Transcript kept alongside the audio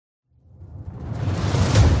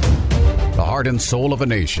heart and soul of a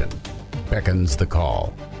nation, beckons the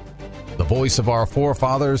call. The voice of our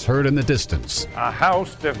forefathers heard in the distance. A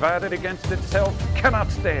house divided against itself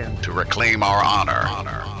cannot stand. To reclaim our honor,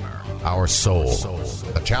 our soul.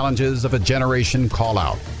 The challenges of a generation call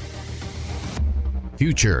out.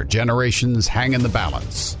 Future generations hang in the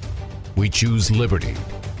balance. We choose liberty.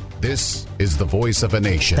 This is the voice of a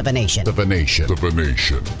nation. Of a nation. Of a nation. Of a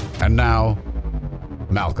nation. And now,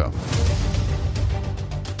 Malcolm.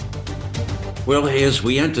 Well, as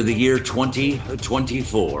we enter the year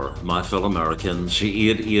 2024, my fellow Americans,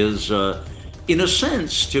 it is, in a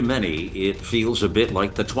sense, to many, it feels a bit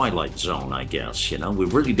like the Twilight Zone, I guess. You know, we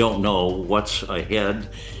really don't know what's ahead,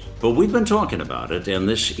 but we've been talking about it, and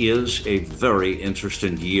this is a very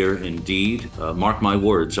interesting year indeed. Mark my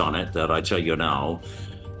words on it that I tell you now,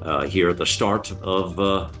 here at the start of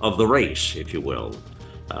the race, if you will.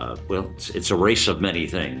 Well, it's a race of many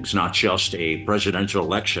things, not just a presidential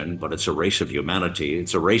election, but it's a race of humanity.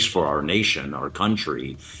 It's a race for our nation, our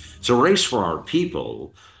country. It's a race for our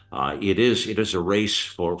people. It is a race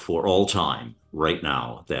for all time right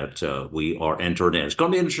now that we are entering in. It's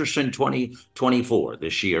going to be an interesting 2024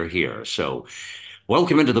 this year here. So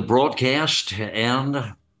welcome into the broadcast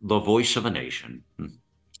and the voice of a nation.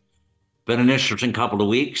 Been an interesting couple of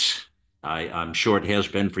weeks. I'm sure it has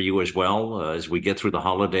been for you as well as we get through the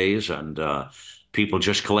holidays and people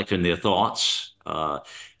just collecting their thoughts.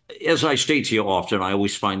 As I state to you often, I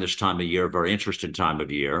always find this time of year a very interesting time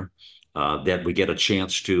of year that we get a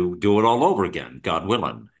chance to do it all over again, God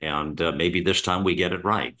willing. And maybe this time we get it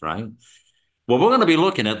right? Well, we're going to be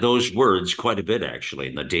looking at those words quite a bit, actually,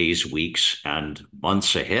 in the days, weeks, and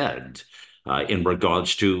months ahead. In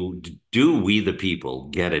regards to, do we the people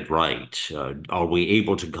get it right? Are we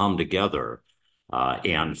able to come together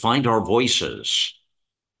and find our voices?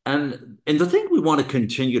 And the thing we want to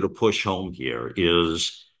continue to push home here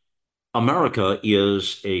is America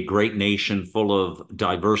is a great nation full of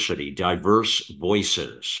diversity, diverse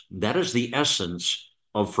voices. That is the essence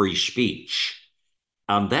of free speech.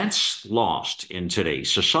 And that's lost in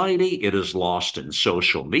today's society. It is lost in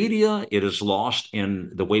social media. It is lost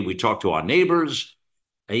in the way we talk to our neighbors.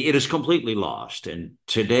 It is completely lost. And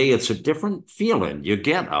today it's a different feeling you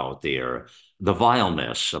get out there, the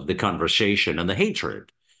vileness of the conversation and the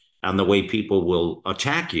hatred and the way people will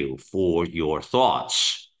attack you for your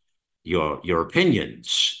thoughts, your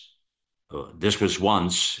opinions. This was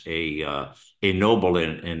once a noble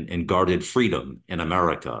and guarded freedom in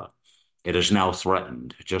America. It is now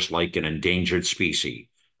threatened, just like an endangered species,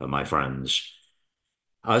 my friends.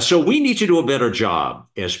 So we need to do a better job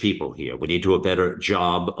as people here. We need to do a better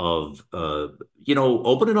job of,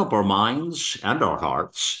 opening up our minds and our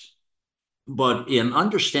hearts, but in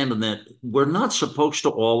understanding that we're not supposed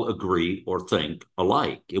to all agree or think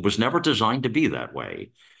alike. It was never designed to be that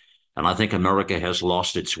way. And I think America has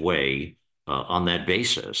lost its way on that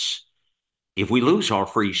basis. If we lose our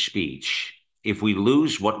free speech, if we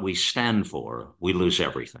lose what we stand for, we lose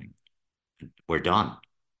everything. We're done.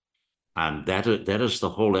 And that is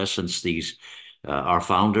the whole essence these our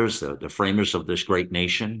founders, the framers of this great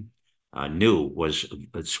nation, knew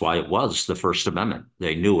that's why it was the First Amendment.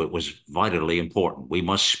 They knew it was vitally important. We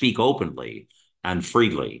must speak openly and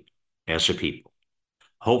freely as a people.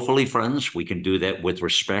 Hopefully, friends, we can do that with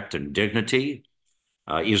respect and dignity,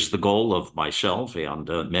 is the goal of myself and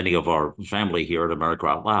many of our family here at America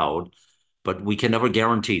Out Loud. But we can never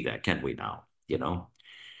guarantee that, can we now?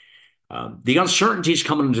 The uncertainties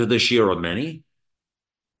coming into this year are many.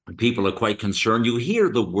 People are quite concerned. You hear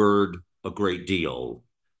the word a great deal,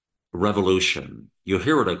 revolution. You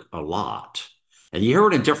hear it a lot. And you hear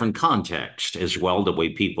it in different contexts as well, the way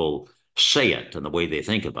people say it and the way they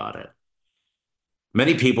think about it.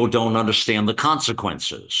 Many people don't understand the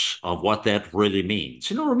consequences of what that really means.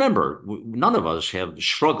 Remember, none of us have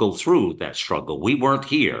struggled through that struggle. We weren't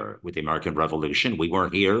here with the American Revolution. We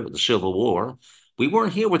weren't here with the Civil War. We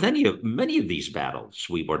weren't here with many of these battles.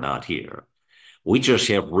 We were not here. We just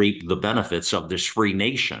have reaped the benefits of this free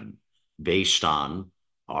nation based on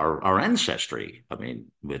our ancestry. I mean,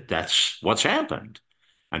 that's what's happened.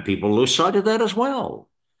 And people lose sight of that as well.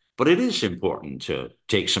 But it is important to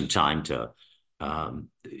take some time to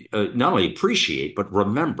not only appreciate, but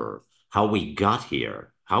remember how we got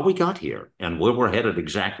here, and where we're headed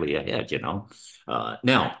exactly ahead,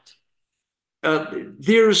 Now,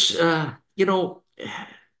 there's, the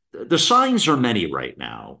signs are many right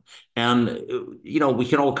now. And, we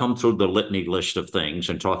can all come through the litany list of things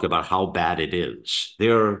and talk about how bad it is.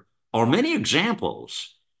 There are many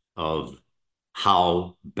examples of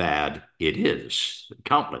how bad it is.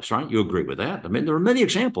 Countless, right? You agree with that? I mean, there are many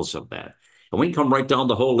examples of that. And we can come right down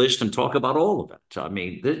the whole list and talk about all of it. I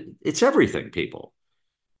mean, it's everything, people.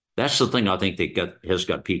 That's the thing I think that has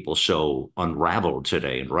got people so unraveled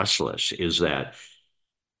today and restless is that,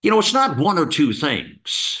 it's not one or two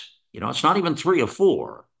things. It's not even three or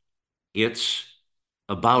four. It's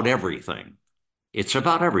about everything. It's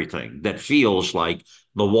about everything that feels like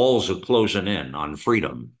the walls are closing in on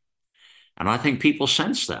freedom. And I think people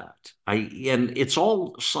sense that. And it's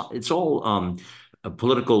all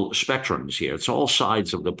political spectrums here. It's all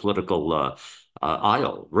sides of the political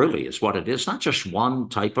aisle, really, is what it is. Not just one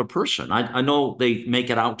type of person. I know they make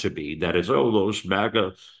it out to be that it's, oh, those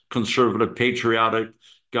MAGA, conservative, patriotic,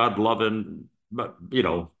 God-loving,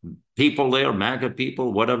 people there, MAGA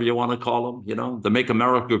people, whatever you want to call them, the Make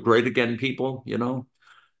America Great Again people,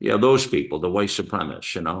 yeah, those people, the white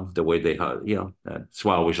supremacists, the way they, that's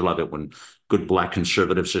why I always love it when good black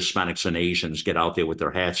conservatives, Hispanics, and Asians get out there with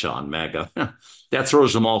their hats on, MAGA. That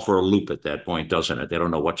throws them all for a loop at that point, doesn't it? They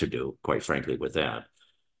don't know what to do, quite frankly, with that.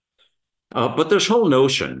 But this whole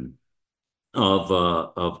notion of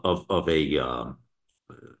a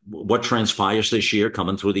what transpires this year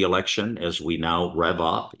coming through the election as we now rev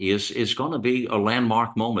up is going to be a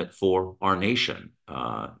landmark moment for our nation,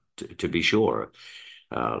 to be sure.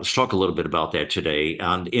 Let's talk a little bit about that today.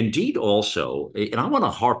 And indeed, also, and I want to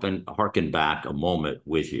harken back a moment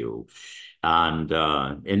with you. And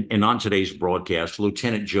on today's broadcast,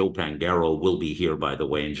 Lieutenant Joe Pangaro will be here, by the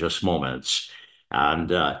way, in just moments. And,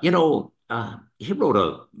 he wrote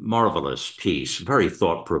a marvelous piece, very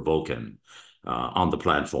thought-provoking, on the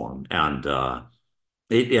platform. And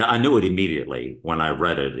I knew it immediately when I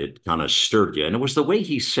read it. It kind of stirred you. And it was the way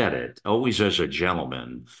he said it, always as a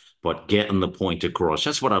gentleman, but getting the point across.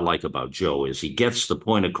 That's what I like about Joe is he gets the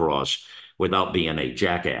point across without being a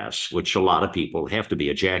jackass, which a lot of people have to be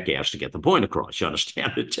a jackass to get the point across. You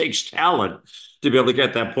understand? It takes talent to be able to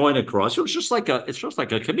get that point across. It's just like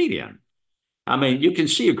a comedian. I mean, you can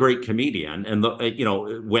see a great comedian, and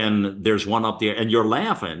when there's one up there, and you're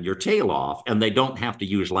laughing your tail off, and they don't have to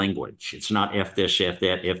use language. It's not f this, f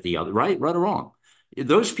that, f the other, right or wrong.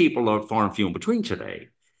 Those people are far and few in between today.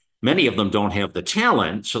 Many of them don't have the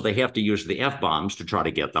talent, so they have to use the f bombs to try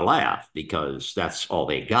to get the laugh because that's all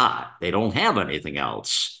they got. They don't have anything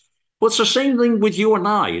else. Well, it's the same thing with you and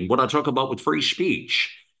I, and what I talk about with free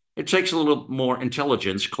speech. It takes a little more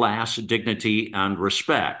intelligence, class, dignity, and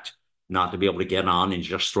respect not to be able to get on and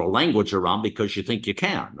just throw language around because you think you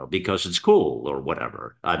can or because it's cool or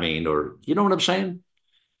whatever. I mean, or you know what I'm saying?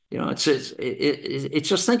 It's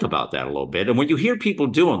just think about that a little bit. And when you hear people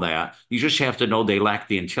doing that, you just have to know they lack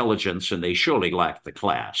the intelligence and they surely lack the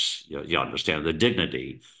class. You understand the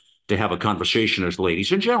dignity to have a conversation as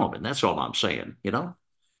ladies and gentlemen. That's all I'm saying. Now,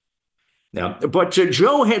 but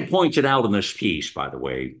Joe had pointed out in this piece, by the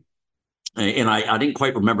way, and I didn't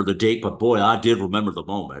quite remember the date, but boy, I did remember the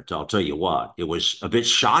moment. I'll tell you what, it was a bit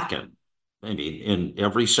shocking, maybe in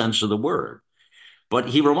every sense of the word. But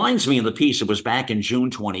he reminds me of the piece, it was back in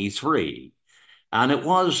June 23. And it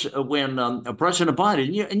was when President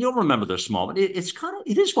Biden, and you'll remember this moment. It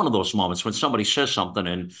is one of those moments when somebody says something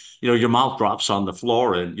and, your mouth drops on the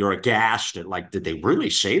floor and you're aghast at like, did they really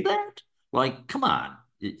say that? Like, come on,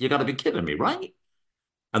 you got to be kidding me, right?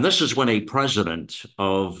 And this is when a president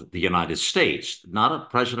of the United States, not a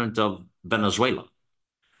president of Venezuela,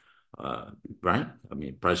 right? I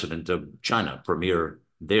mean, president of China, premier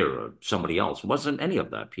there, or somebody else. It wasn't any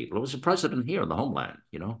of that people. It was a president here in the homeland.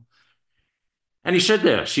 And he said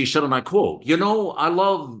this. He said, and I quote, I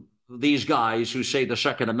love these guys who say the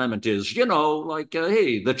Second Amendment is, like,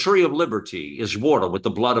 hey, the tree of liberty is watered with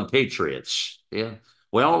the blood of patriots. Yeah.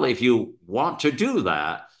 Well, if you want to do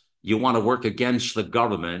that, you want to work against the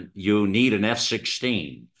government, you need an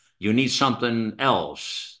F-16. You need something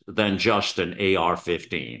else than just an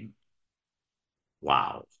AR-15.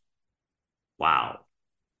 Wow. Wow.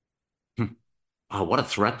 Oh, what a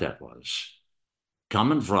threat that was.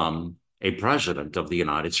 Coming from a president of the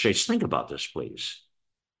United States. Think about this, please.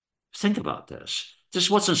 Think about this. This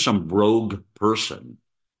wasn't some rogue person.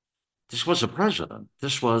 This was a president.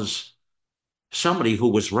 This was somebody who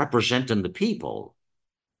was representing the people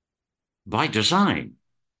by design.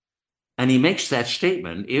 And he makes that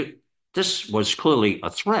statement. This was clearly a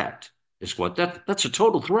threat, is what that's a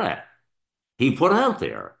total threat he put out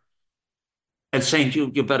there. And saying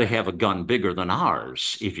you better have a gun bigger than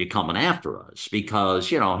ours if you're coming after us. Because,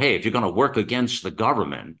 hey, if you're going to work against the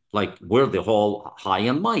government, like we're the whole high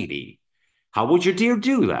and mighty, how would you dare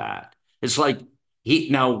do that? It's like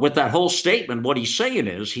now with that whole statement, what he's saying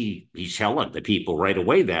is he's telling the people right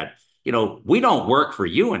away that, we don't work for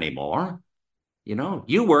you anymore.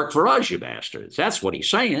 You work for us, you bastards. That's what he's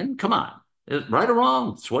saying. Come on. Right or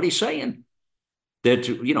wrong, that's what he's saying.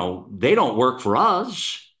 that, they don't work for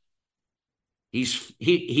us.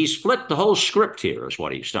 He's flipped the whole script here, is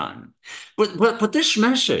what he's done. But this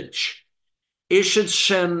message, it should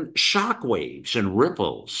send shockwaves and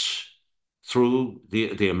ripples through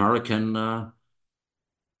the American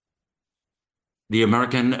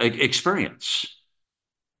experience.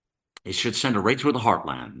 It should send it right through the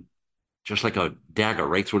heartland, just like a dagger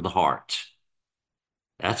right through the heart.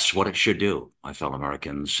 That's what it should do, my fellow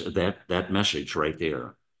Americans. That message right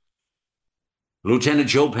there. Lieutenant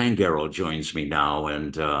Joe Pangaro joins me now,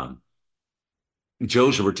 and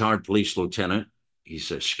Joe's a retired police lieutenant. He's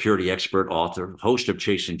a security expert, author, host of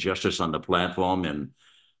Chasing Justice on the platform, and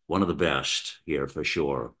one of the best here for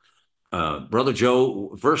sure. Brother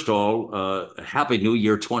Joe, first of all, Happy New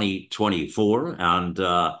Year 2024. And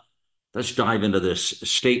let's dive into this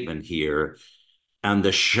statement here. And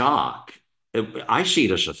the shock, I see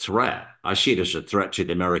it as a threat. I see it as a threat to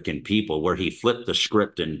the American people, where he flipped the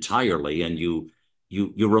script entirely. And you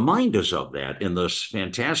remind us of that in this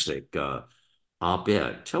fantastic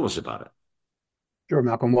op-ed. Tell us about it. Sure,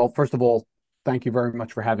 Malcolm. Well, first of all, thank you very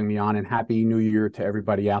much for having me on, and Happy New Year to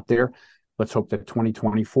everybody out there. Let's hope that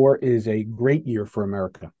 2024 is a great year for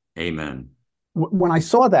America. Amen. When I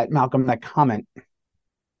saw that, Malcolm, that comment,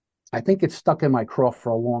 I think it stuck in my craw for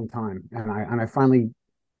a long time, and I finally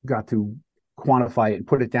got to quantify it and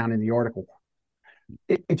put it down in the article.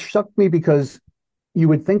 It struck me because you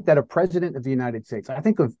would think that a president of the United States, I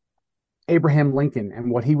think of Abraham Lincoln and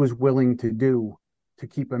what he was willing to do to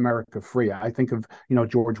keep America free. I think of,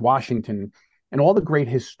 George Washington and all the great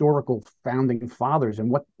historical founding fathers and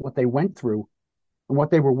what they went through and what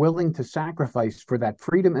they were willing to sacrifice for that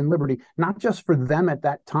freedom and liberty, not just for them at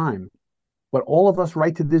that time, but all of us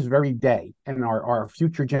right to this very day and our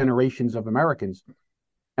future generations of Americans.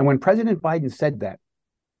 And when President Biden said that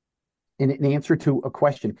in answer to a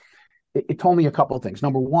question, it told me a couple of things.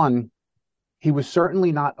 Number one, he was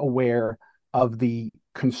certainly not aware of the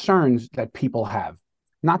concerns that people have,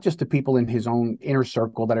 not just the people in his own inner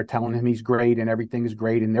circle that are telling him he's great and everything is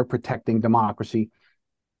great and they're protecting democracy,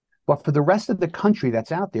 but for the rest of the country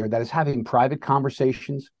that's out there that is having private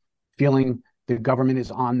conversations, feeling the government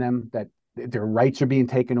is on them, that their rights are being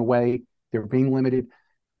taken away, they're being limited.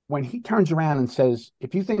 When he turns around and says,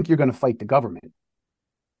 if you think you're going to fight the government,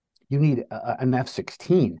 you need an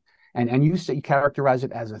F-16, and you characterize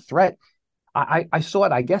it as a threat. I saw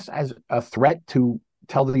it, I guess, as a threat to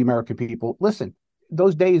tell the American people, listen,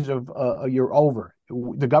 those days of you're over.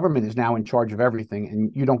 The government is now in charge of everything,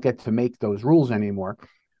 and you don't get to make those rules anymore,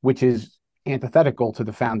 which is antithetical to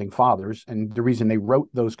the founding fathers. And the reason they wrote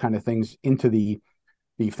those kind of things into the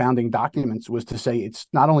founding documents was to say it's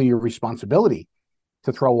not only your responsibility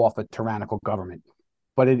to throw off a tyrannical government,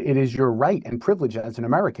 but it is your right and privilege as an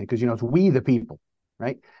American, because it's we the people,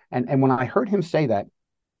 right? And when I heard him say that,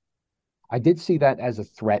 I did see that as a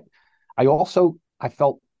threat. I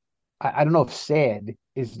felt, I don't know if sad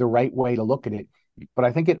is the right way to look at it, but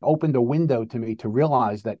I think it opened a window to me to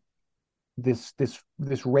realize that this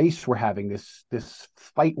race we're having, this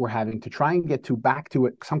fight we're having to try and get back to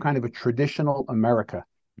some kind of a traditional America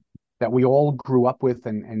that we all grew up with,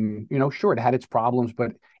 and sure, it had its problems,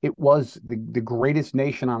 but it was the greatest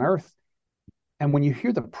nation on earth. And when you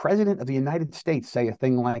hear the president of the United States say a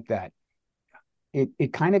thing like that,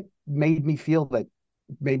 it kind of made me feel that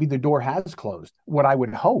maybe the door has closed. What I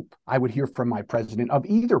would hope I would hear from my president of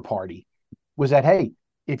either party was that, hey,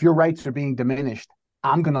 if your rights are being diminished,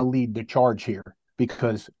 I'm going to lead the charge here,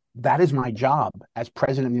 because that is my job as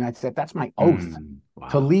president of the United States. That's my oath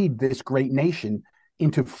to lead this great nation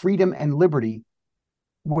into freedom and liberty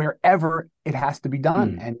wherever it has to be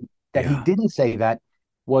done. And that he didn't say that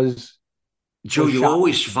was Joe, you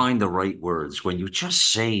always find the right words when you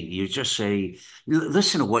just say,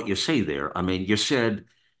 listen to what you say there. I mean, you said,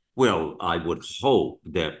 well, I would hope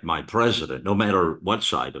that my president, no matter what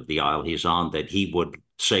side of the aisle he's on, that he would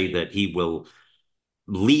say that he will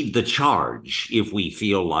lead the charge if we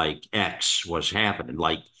feel like X was happening.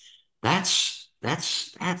 Like that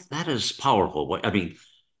is powerful. I mean,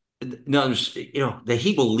 no, that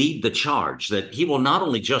he will lead the charge, that he will not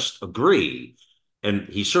only just agree, and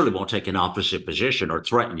he certainly won't take an opposite position or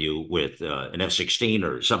threaten you with an F-16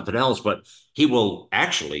 or something else, but he will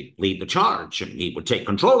actually lead the charge, and he would take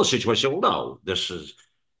control of the situation. Well, no,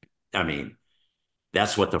 I mean,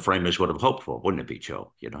 that's what the framers would have hoped for, wouldn't it be,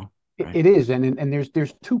 Joe? Right? It is, and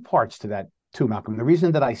there's two parts to that too, Malcolm. The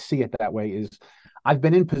reason that I see it that way is I've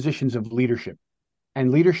been in positions of leadership,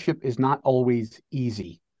 and leadership is not always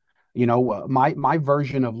easy. My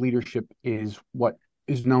version of leadership is what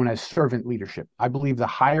is known as servant leadership. I believe the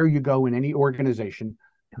higher you go in any organization,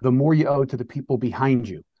 the more you owe to the people behind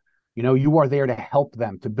you. You are there to help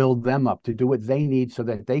them, to build them up, to do what they need so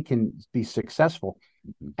that they can be successful.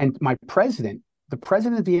 And my president, the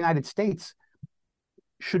president of the United States,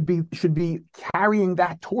 should be carrying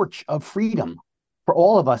that torch of freedom for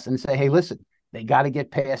all of us and say, hey, listen, they got to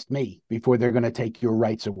get past me before they're going to take your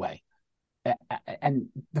rights away. And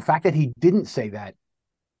the fact that he didn't say that,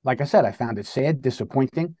 like I said, I found it sad,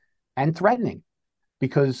 disappointing, and threatening,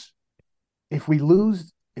 because if we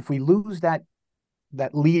lose that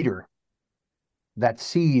leader that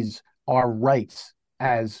sees our rights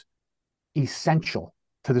as essential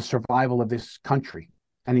to the survival of this country,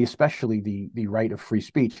 and especially the right of free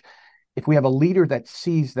speech, if we have a leader that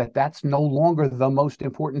sees that that's no longer the most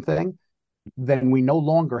important thing, then we no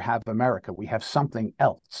longer have America. We have something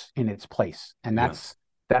else in its place, and that's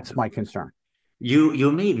my concern.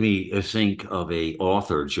 You made me think of a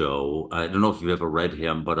author, Joe. I don't know if you've ever read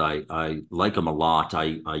him, but I like him a lot.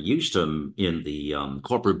 I used him in the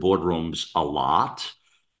corporate boardrooms a lot.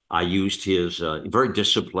 I used his very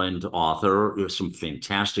disciplined author, some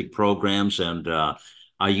fantastic programs, and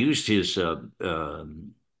I used his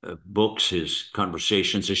books, his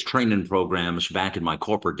conversations, his training programs back in my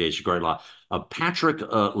corporate days a great lot. Patrick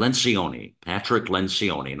Lencioni,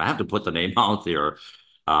 and I have to put the name out there.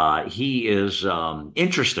 He is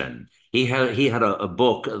interesting. He had a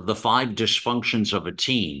book, The Five Dysfunctions of a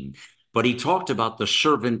Team, but he talked about the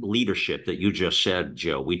servant leadership that you just said,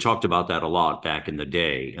 Joe. We talked about that a lot back in the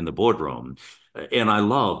day in the boardroom. And I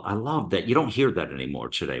love that. You don't hear that anymore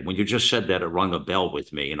today. When you just said that, it rung a bell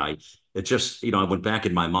with me. And it just, I went back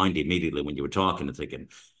in my mind immediately when you were talking and thinking,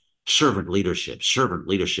 servant leadership, servant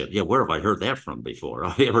leadership. Yeah, where have I heard that from before?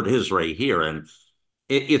 Here it is right here. And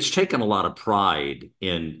it's taken a lot of pride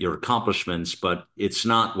in your accomplishments, but it's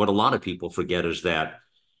not what a lot of people forget is that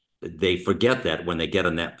they forget that when they get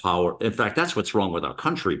in that power. In fact, that's what's wrong with our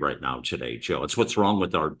country right now today, Joe. It's what's wrong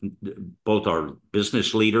with both our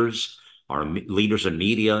business leaders, our leaders in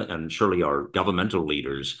media, and surely our governmental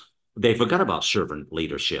leaders. They forgot about servant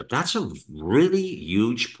leadership. That's a really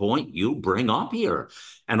huge point you bring up here.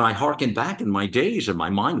 And I hearken back in my days, and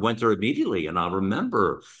my mind went there immediately. And I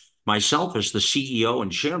remember myself as the CEO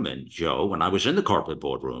and chairman, Joe, when I was in the corporate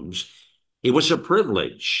boardrooms. It was a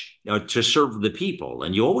privilege to serve the people,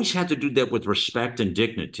 and you always had to do that with respect and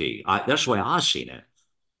dignity. That's the way I've seen it.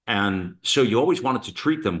 And so you always wanted to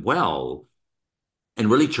treat them well and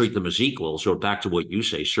really treat them as equals, or back to what you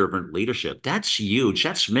say, servant leadership. That's huge.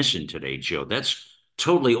 That's missing today, Joe. That's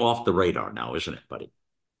totally off the radar now, isn't it, buddy?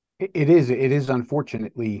 It is. It is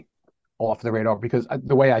unfortunately off the radar, because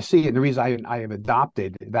the way I see it, and the reason I have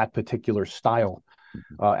adopted that particular style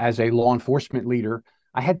as a law enforcement leader,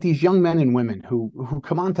 I had these young men and women who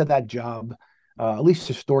come onto that job, at least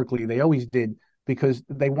historically, they always did, because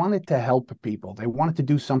they wanted to help people. They wanted to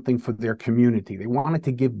do something for their community. They wanted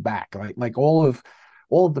to give back, like all of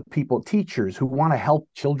the people, teachers who want to help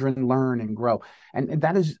children learn and grow. And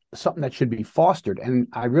that is something that should be fostered. And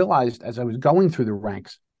I realized as I was going through the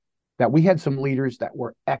ranks that we had some leaders that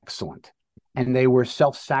were excellent, and they were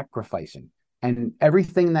self-sacrificing. And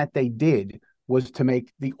everything that they did was to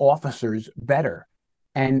make the officers better.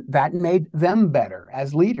 And that made them better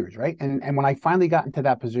as leaders, right? And when I finally got into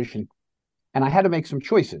that position, and I had to make some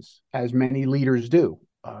choices, as many leaders do.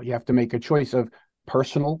 You have to make a choice of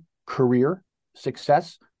personal, career,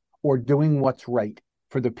 success, or doing what's right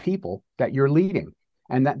for the people that you're leading.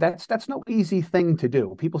 And that's no easy thing to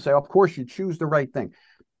do. People say, of course, you choose the right thing.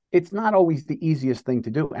 It's not always the easiest thing to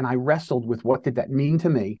do. And I wrestled with, what did that mean to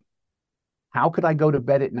me? How could I go to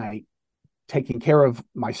bed at night taking care of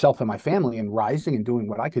myself and my family and rising and doing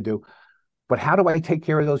what I could do? But how do I take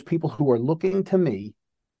care of those people who are looking to me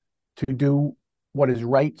to do what is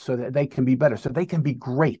right so that they can be better, so they can be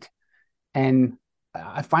great? And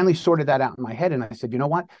I finally sorted that out in my head. And I said, you know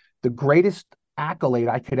what? The greatest accolade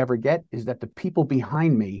I could ever get is that the people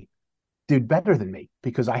behind me did better than me,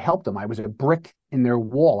 because I helped them. I was a brick in their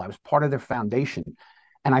wall. I was part of their foundation.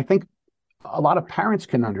 And I think a lot of parents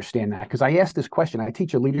can understand that, because I asked this question. I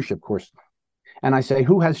teach a leadership course, and I say,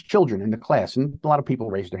 who has children in the class? And a lot of people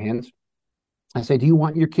raise their hands. I say, do you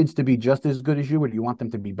want your kids to be just as good as you, or do you want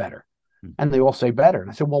them to be better? And they all say better. And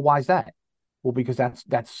I said, well, why is that? Well, because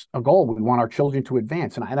that's a goal. We want our children to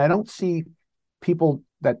advance. And I don't see people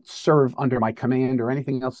that serve under my command or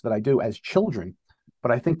anything else that I do as children,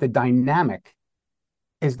 but I think the dynamic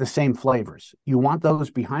is the same flavors. You want those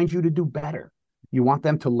behind you to do better. You want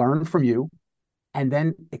them to learn from you and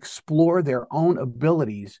then explore their own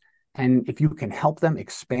abilities. And if you can help them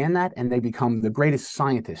expand that, and they become the greatest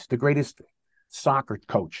scientist, the greatest soccer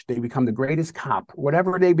coach, they become the greatest cop,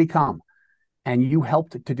 whatever they become, and you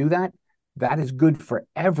helped to do that, that is good for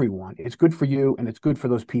everyone. It's good for you, and it's good for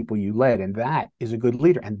those people you led. And that is a good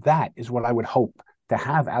leader. And that is what I would hope to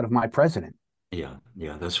have out of my president. Yeah,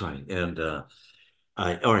 yeah, that's right. And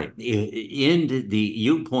all right, in the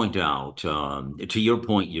you point out to your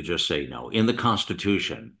point, you just say no in the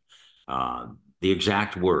Constitution, the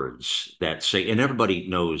exact words that say, and everybody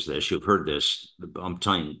knows this. You've heard this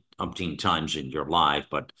umpteen times in your life,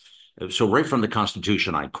 but so right from the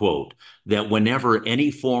Constitution, I quote that whenever any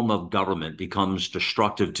form of government becomes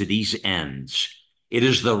destructive to these ends, it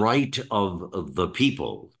is the right of the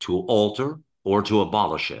people to alter or to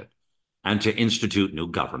abolish it and to institute new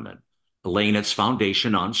government, laying its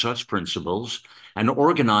foundation on such principles and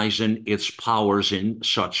organizing its powers in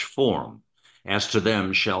such form as to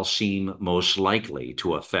them shall seem most likely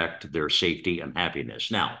to affect their safety and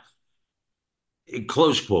happiness. Now,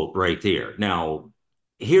 close quote right there. Now,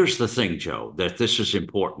 here's the thing, Joe, that this is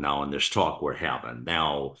important now in this talk we're having.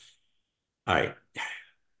 Now, I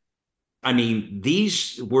I mean,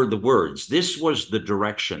 these were the words. This was the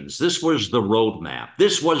directions. This was the roadmap.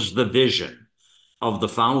 This was the vision of the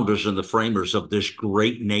founders and the framers of this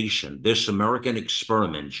great nation, this American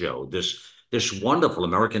experiment, Joe, this wonderful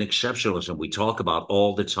American exceptionalism we talk about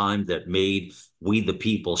all the time that made we the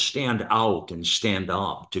people stand out and stand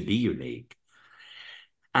up to be unique.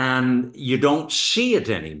 And you don't see it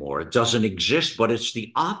anymore. It doesn't exist, but it's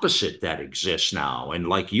the opposite that exists now. And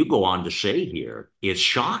like you go on to say here, it's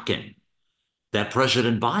shocking that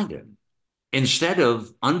President Biden, instead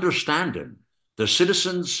of understanding the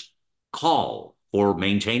citizens' call for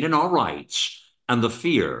maintaining our rights and the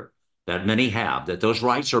fear that many have that those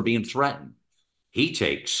rights are being threatened, he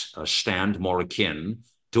takes a stand more akin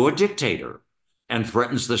to a dictator and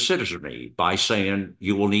threatens the citizenry by saying,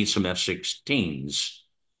 you will need some F 16s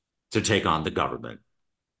to take on the government.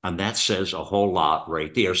 And that says a whole lot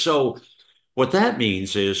right there. So, what that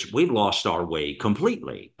means is we've lost our way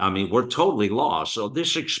completely. I mean, we're totally lost. So,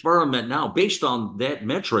 this experiment now, based on that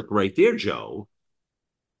metric right there, Joe,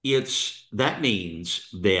 that means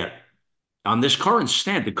that on this current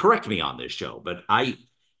standard, correct me on this, Joe, but I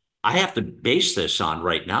have to base this on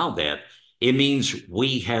right now that it means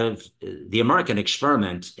we have the American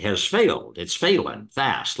experiment has failed. It's failing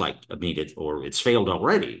fast, like I mean, or it's failed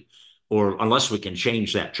already, or unless we can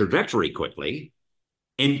change that trajectory quickly.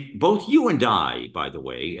 And both you and I, by the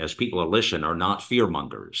way, as people are listening, are not fear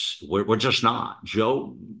mongers. We're just not.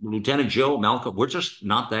 Joe, Lieutenant Joe, Malcolm, we're just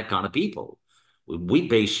not that kind of people. We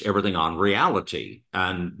base everything on reality,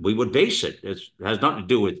 and we would base it. It has nothing to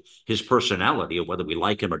do with his personality or whether we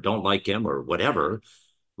like him or don't like him or whatever.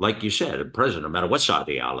 Like you said, a president, no matter what side of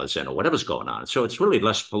the aisle is in or whatever's going on. So it's really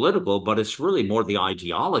less political, but it's really more the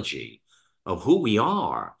ideology of who we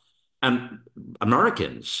are. And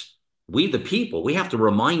Americans, we the people, we have to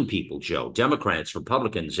remind people, Joe, Democrats,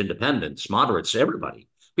 Republicans, independents, moderates, everybody.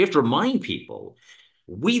 We have to remind people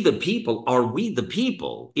we the people are we the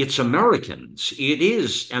people. It's Americans. It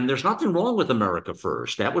is. And there's nothing wrong with America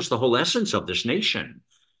first. That was the whole essence of this nation.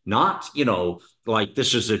 Not, like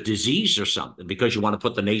this is a disease or something because you want to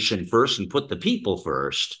put the nation first and put the people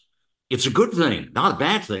first. It's a good thing, not a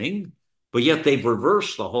bad thing. But yet they've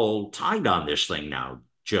reversed the whole tide on this thing now,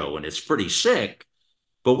 Joe, and it's pretty sick.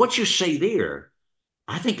 But what you say there,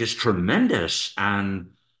 I think is tremendous. And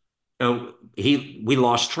we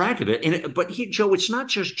lost track of it. But Joe, it's not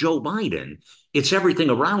just Joe Biden; it's everything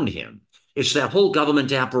around him. It's that whole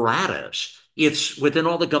government apparatus. It's within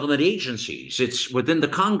all the government agencies. It's within the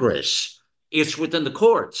Congress. It's within the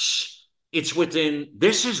courts. It's within.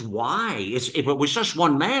 This is why. If it was just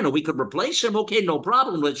one man, or we could replace him, okay, no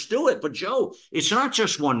problem. Let's do it. But Joe, it's not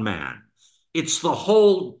just one man. It's the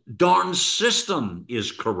whole darn system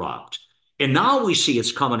is corrupt. And now we see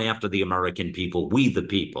it's coming after the American people, we the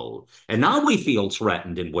people. And now we feel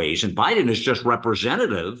threatened in ways. And Biden is just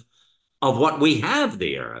representative of what we have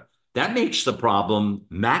there. That makes the problem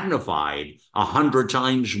magnified 100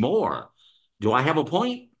 times more. Do I have a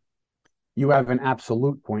point? You have an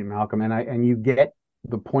absolute point, Malcolm, and you get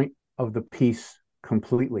the point of the piece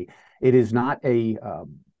completely. It is not a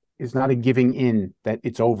giving in that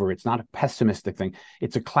it's over. It's not a pessimistic thing.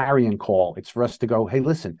 It's a clarion call. It's for us to go, hey,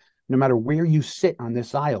 listen, no matter where you sit on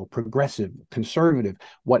this aisle, progressive, conservative,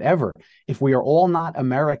 whatever, if we are all not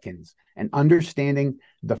Americans and understanding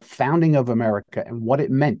the founding of America and what it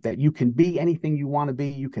meant, that you can be anything you want to be,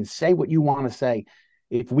 you can say what you want to say.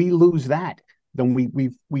 If we lose that, then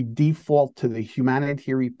we default to the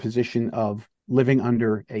humanitarian position of living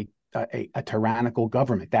under a tyrannical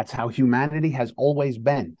government. That's how humanity has always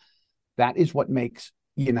been. That is what makes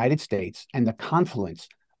the United States and the confluence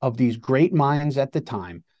of these great minds at the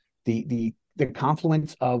time, the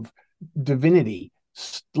confluence of divinity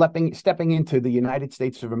stepping into the United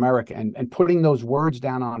States of America and putting those words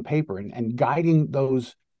down on paper and guiding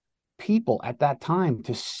those people at that time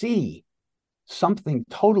to see something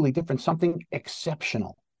totally different, something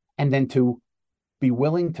exceptional, and then to be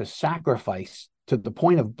willing to sacrifice to the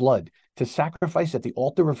point of blood, to sacrifice at the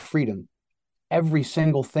altar of freedom every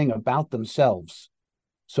single thing about themselves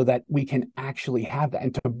so that we can actually have that.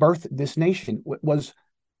 And to birth this nation was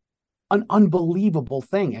an unbelievable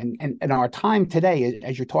thing. And our time today,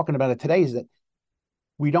 as you're talking about it today, is that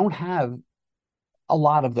we don't have a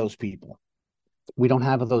lot of those people. We don't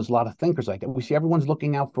have a lot of thinkers like that. We see everyone's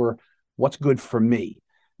looking out for what's good for me.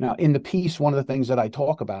 Now, in the piece, one of the things that I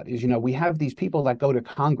talk about is, we have these people that go to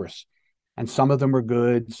Congress, and some of them are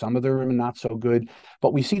good, some of them are not so good,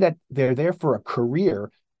 but we see that they're there for a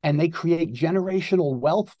career and they create generational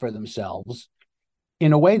wealth for themselves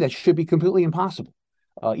in a way that should be completely impossible.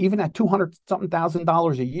 Even at $200-something thousand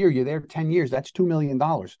a year, you're there 10 years, that's $2 million.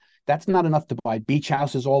 That's not enough to buy beach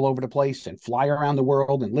houses all over the place and fly around the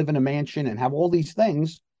world and live in a mansion and have all these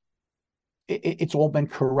things. It's all been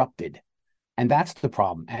corrupted. And that's the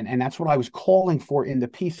problem. And that's what I was calling for in the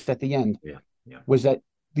piece at the end, was that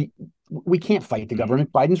we can't fight the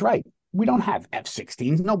government. Biden's right. We don't have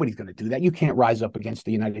F-16s. Nobody's going to do that. You can't rise up against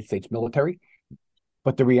the United States military.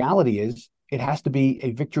 But the reality is it has to be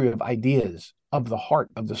a victory of ideas, of the heart,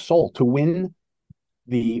 of the soul, to win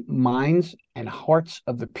the minds and hearts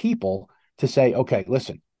of the people to say, okay,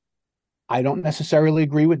 listen, I don't necessarily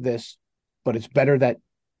agree with this, but it's better that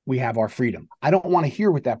we have our freedom. I don't want to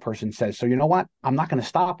hear what that person says. So you know what? I'm not going to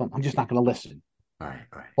stop them. I'm just not going to listen. Right.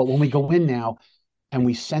 But when we go in now and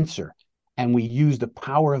we censor and we use the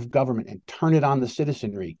power of government and turn it on the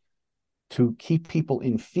citizenry to keep people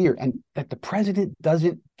in fear, and that the president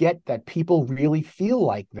doesn't get that people really feel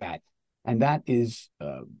like that. And that is,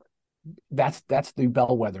 that's the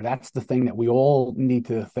bellwether. That's the thing that we all need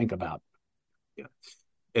to think about. Yeah.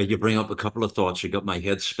 You bring up a couple of thoughts. You got my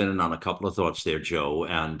head spinning on a couple of thoughts there, Joe.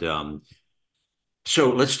 And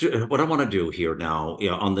so let's do what I want to do here now.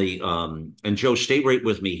 On the and Joe, stay right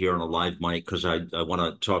with me here on a live mic because I want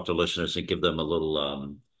to talk to listeners and give them a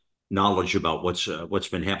little knowledge about what's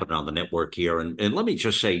been happening on the network here. And let me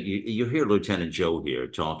just say, you hear Lieutenant Joe here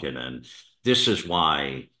talking, and this is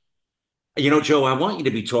why. Joe, I want you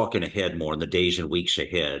to be talking ahead more in the days and weeks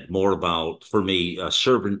ahead, more about, for me,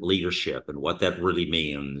 servant leadership and what that really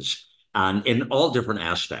means, and in all different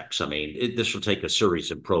aspects. I mean, this will take a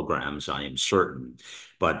series of programs, I am certain.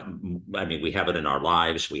 But I mean, we have it in our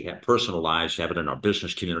lives, we have personal lives, we have it in our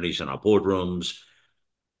business communities, in our boardrooms,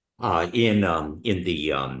 in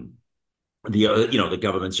the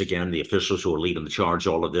governments, again, the officials who are leading the charge,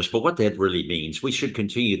 all of this. But what that really means, we should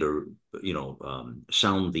continue to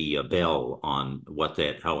sound the bell on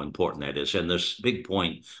how important that is. And this big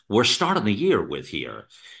point we're starting the year with here.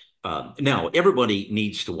 Now everybody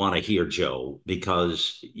needs to want to hear Joe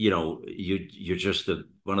because you're just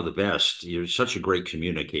one of the best. You're such a great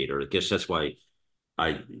communicator. I guess that's why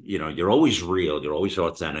you're always real, you're always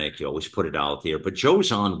authentic, you always put it out there. But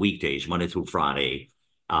Joe's on weekdays, Monday through Friday,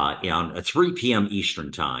 and at 3 p.m.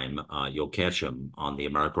 Eastern time. You'll catch him on the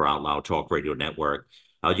America Out Loud Talk Radio Network.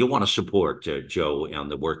 You'll want to support Joe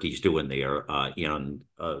and the work he's doing there, and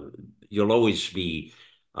you'll always be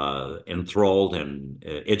enthralled and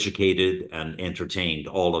educated and entertained,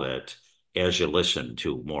 all of it, as you listen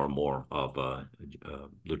to more and more of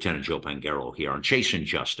Lieutenant Joe Pangaro here on Chasing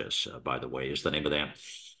Justice, by the way, is the name of that.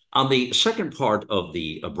 On the second part of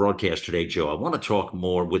the broadcast today, Joe, I want to talk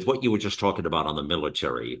more with what you were just talking about on the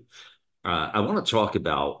military. I want to talk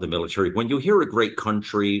about the military. When you hear a great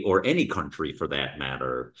country, or any country for that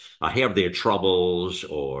matter, have their troubles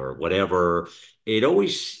or whatever, there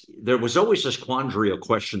was always this quandary or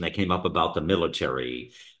question that came up about the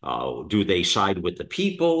military. Do they side with the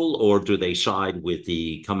people, or do they side with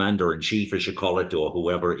the commander in chief, as you call it, or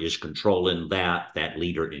whoever is controlling that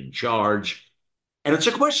leader in charge? And it's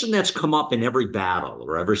a question that's come up in every battle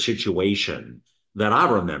or every situation that I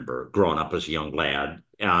remember growing up as a young lad.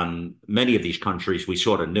 And many of these countries, we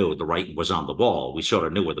sort of knew the writing was on the wall. We sort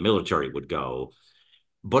of knew where the military would go.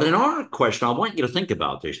 But in our question, I want you to think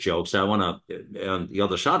about this, Joe, because I want to, on the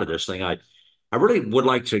other side of this thing, I really would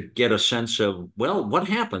like to get a sense of, well, what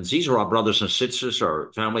happens? These are our brothers and sisters,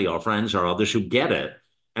 our family, our friends, our others who get it.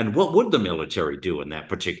 And what would the military do in that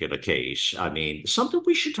particular case? I mean, something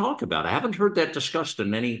we should talk about. I haven't heard that discussed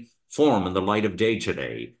in any form in the light of day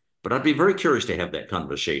today, but I'd be very curious to have that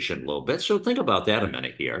conversation a little bit. So think about that a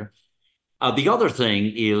minute here. The other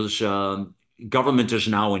thing is, government is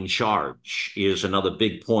now in charge is another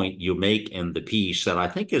big point you make in the piece that I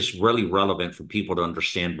think is really relevant for people to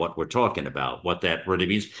understand what we're talking about, what that really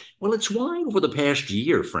means. Well, it's why over the past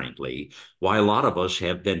year, frankly, why a lot of us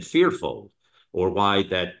have been fearful, or why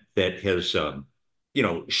that has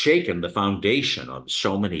shaken the foundation of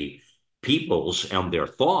so many people's and their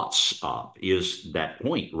thoughts up, is that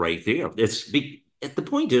point right there. The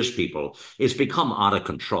point is, people, it's become out of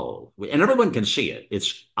control, and everyone can see it.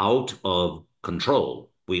 It's out of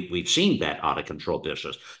control. We've seen that out of control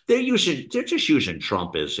business. They're just using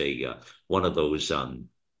Trump as a one of those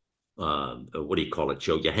what do you call it,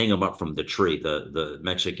 Joe? You hang them up from the tree, the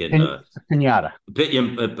Mexican Pinata.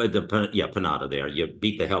 yeah, panada. There, you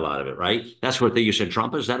beat the hell out of it, right? That's what they use in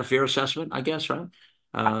Trump. Is that a fair assessment? I guess, right?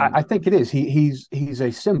 I think it is. He's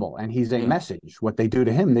a symbol and he's a Yeah, message. What they do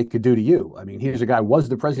to him, they could do to you. I mean, here's a guy was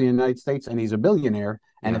the president of the United States and he's a billionaire.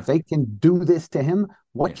 And yeah. if they can do this to him,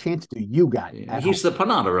 what Yeah. chance do you got at He's home? the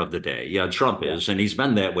panada of the day. Yeah, Trump Yeah. is, and he's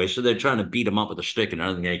been that way. So they're trying to beat him up with a stick and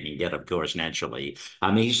everything they can get, of course, naturally.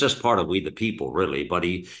 I mean, he's just part of we the people, really. But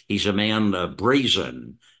he's a man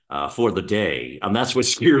brazen for the day, and that's what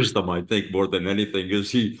scares them, I think, more than anything.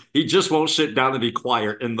 Is he just won't sit down and be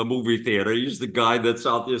quiet in the movie theater. He's the guy that's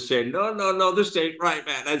out there saying, "No, no, no, this ain't right,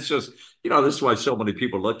 man." That's just this is why so many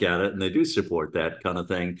people look at it and they do support that kind of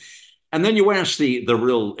thing. And then you ask the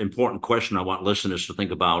real important question I want listeners to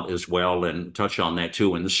think about as well and touch on that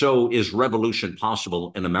too. And so, is revolution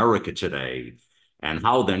possible in America today? And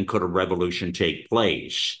how then could a revolution take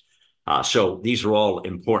place? So these are all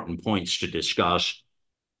important points to discuss.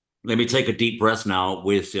 Let me take a deep breath now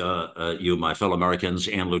with you, my fellow Americans,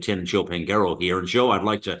 and Lieutenant Joe Pangaro here. And Joe, I'd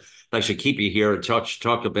like to actually keep you here and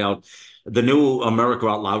talk about the new America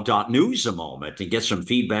Out Loud.news a moment and get some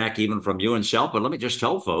feedback even from you and Self. But let me just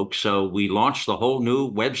tell folks, so we launched the whole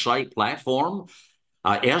new website platform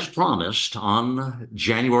as promised on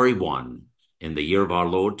January 1 in the year of our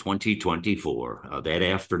Lord 2024. That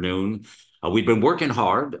afternoon, we've been working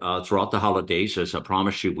hard throughout the holidays, as I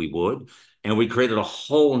promised you we would. And we created a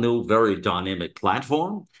whole new, very dynamic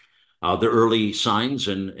platform. The early signs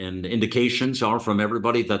and indications are from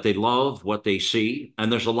everybody that they love what they see,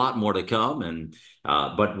 and there's a lot more to come. And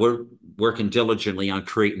but we're working diligently on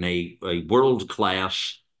creating a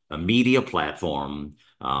world-class media platform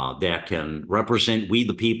that can represent we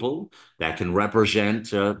the people, that can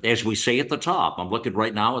represent, as we say at the top. I'm looking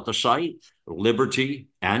right now at the site: liberty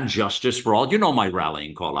and justice for all. You know my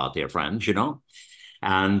rallying call out there, friends.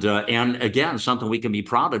 And again, something we can be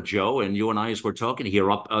proud of, Joe. And you and I, as we're talking here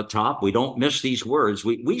up top, we don't miss these words.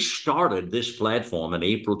 We started this platform in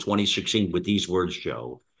April 2016 with these words,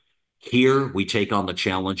 Joe. Here we take on the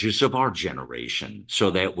challenges of our generation so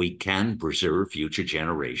that we can preserve future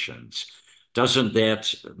generations. Doesn't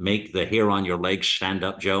that make the hair on your legs stand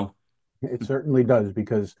up, Joe? It certainly does,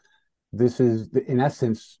 because this is, in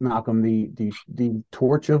essence, Malcolm, the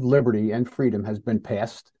torch of liberty and freedom has been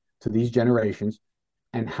passed to these generations.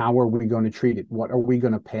 And how are we going to treat it? What are we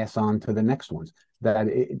going to pass on to the next ones?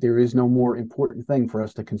 There is no more important thing for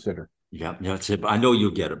us to consider. Yeah, that's it. I know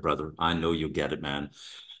you get it, brother. I know you get it, man.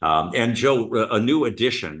 And Joe, a new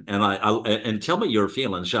addition, and tell me your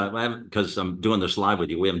feelings, because I'm doing this live with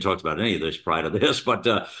you. We haven't talked about any of this prior to this, but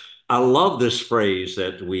I love this phrase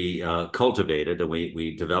that we cultivated and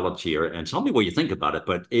we developed here. And tell me what you think about it.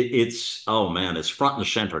 But it's oh man, it's front and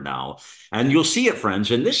center now, and you'll see it,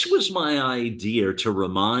 friends. And this was my idea to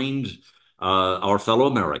remind our fellow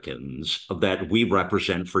Americans that we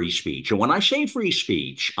represent free speech. And when I say free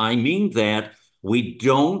speech, I mean that we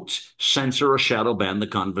don't censor or shadow ban the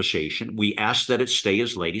conversation. We ask that it stay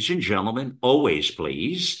as ladies and gentlemen, always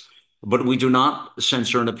please. But we do not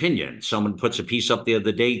censor an opinion. Someone puts a piece up the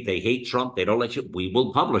other day, they hate Trump, they don't let you, we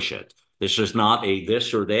will publish it. This is not a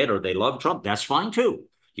this or that, or they love Trump. That's fine too.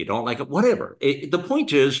 You don't like it, whatever. The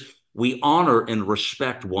point is, we honor and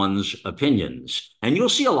respect one's opinions. And you'll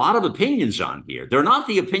see a lot of opinions on here. They're not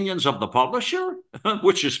the opinions of the publisher,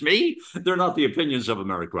 which is me. They're not the opinions of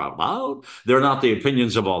America Out Loud. They're not the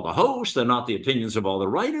opinions of all the hosts. They're not the opinions of all the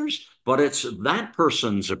writers, but it's that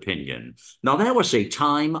person's opinion. Now, that was a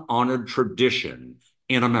time-honored tradition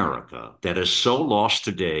in America that is so lost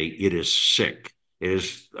today, it is sick. It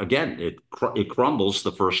is, again, it crumbles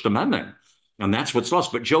the First Amendment. And that's what's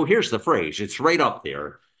lost. But Joe, here's the phrase. It's right up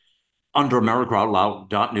there under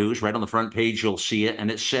AmericaOutloud.news, right on the front page, you'll see it.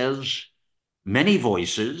 And it says, many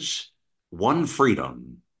voices, one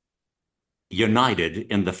freedom, united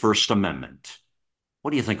in the First Amendment.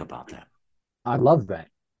 What do you think about that? I love that.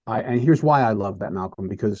 And here's why I love that, Malcolm,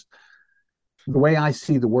 because the way I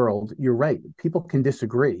see the world, you're right. People can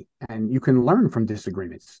disagree and you can learn from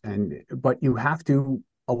disagreements. But you have to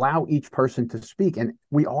allow each person to speak. And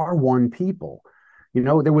we are one people.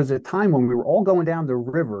 There was a time when we were all going down the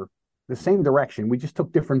river the same direction. We just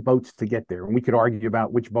took different boats to get there, and we could argue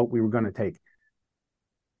about which boat we were going to take.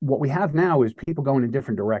 What we have now is people going in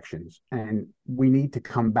different directions, and we need to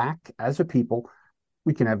come back as a people.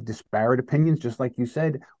 We can have disparate opinions, just like you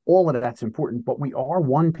said. All of that's important, but we are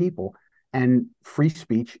one people, and free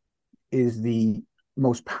speech is the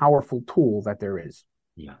most powerful tool that there is.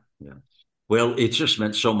 Yeah, yeah. Well, it just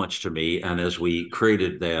meant so much to me. And as we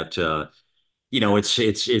created that,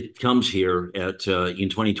 it comes here at in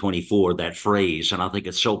 2024, that phrase, and I think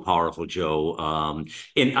it's so powerful, Joe.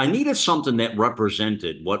 And I needed something that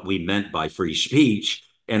represented what we meant by free speech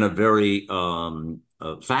in a very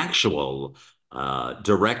factual,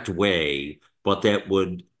 direct way, but that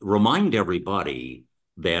would remind everybody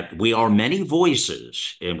that we are many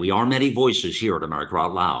voices, and we are many voices here at America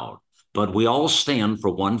Out Loud, but we all stand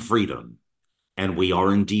for one freedom, and we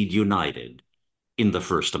are indeed united in the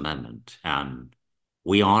First Amendment. And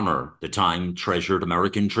we honor the time treasured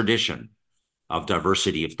American tradition of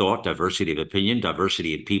diversity of thought, diversity of opinion,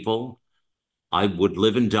 diversity of people. I would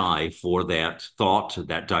live and die for that thought,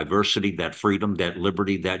 that diversity, that freedom, that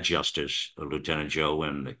liberty, that justice, Lieutenant Joe.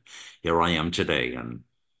 And here I am today. And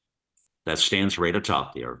that stands right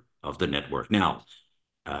atop there of the network. Now,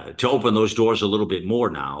 to open those doors a little bit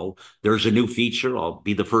more now, there's a new feature. I'll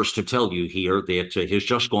be the first to tell you here that has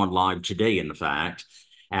just gone live today, in fact.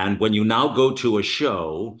 And when you now go to a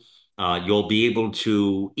show, you'll be able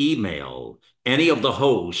to email any of the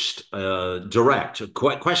hosts direct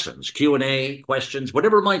questions, Q&A, questions,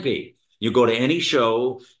 whatever it might be. You go to any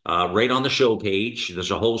show, right on the show page.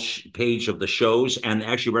 There's a whole page of the shows, and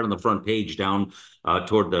actually right on the front page down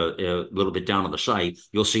toward the little bit down on the site,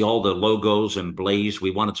 you'll see all the logos and blaze.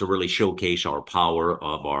 We wanted to really showcase our power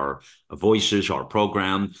of our voices, our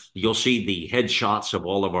program. You'll see the headshots of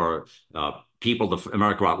all of our people, the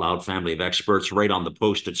America Out Loud family of experts, right on the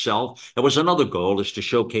post itself. It was another goal, is to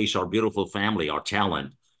showcase our beautiful family, our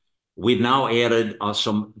talent. We've now added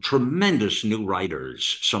some tremendous new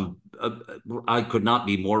writers. I could not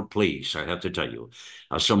be more pleased, I have to tell you.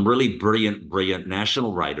 Some really brilliant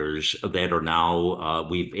national writers that are now,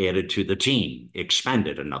 we've added to the team,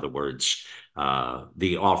 expanded, in other words,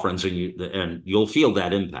 the offerings, and you'll feel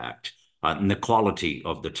that impact in the quality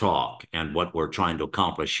of the talk and what we're trying to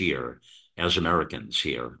accomplish here as Americans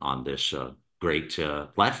here on this great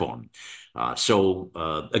platform.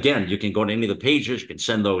 Again, you can go to any of the pages, you can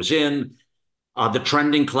send those in. The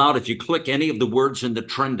trending cloud, if you click any of the words in the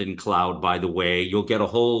trending cloud, by the way, you'll get a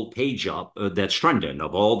whole page up that's trending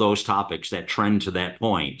of all those topics that trend to that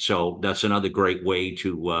point. So that's another great way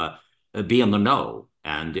to be in the know.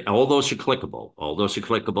 And all those are clickable. All those are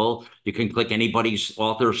clickable. You can click anybody's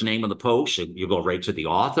author's name in the post, and you go right to the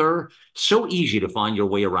author. So easy to find your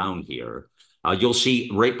way around here. You'll see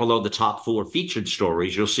right below the top 4 featured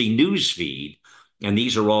stories, you'll see news feed. And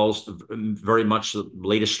these are all very much the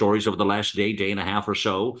latest stories over the last day and a half or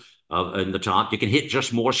so in the top. You can hit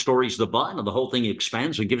just more stories, the button, and the whole thing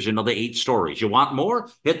expands and gives you another 8 stories. You want more?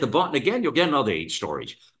 Hit the button again, you'll get another 8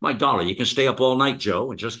 stories. My golly, you can stay up all night,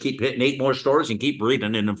 Joe, and just keep hitting 8 more stories and keep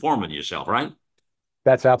reading and informing yourself, right?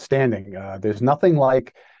 That's outstanding. There's nothing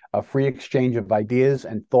like a free exchange of ideas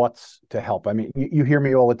and thoughts to help. I mean, you hear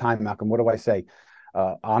me all the time, Malcolm. What do I say?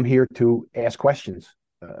 I'm here to ask questions.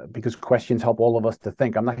 Because questions help all of us to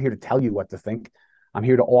think. I'm not here to tell you what to think. I'm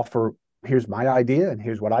here to offer, here's my idea and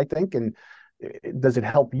here's what I think. And does it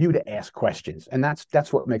help you to ask questions? And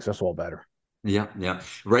that's what makes us all better. Yeah, yeah.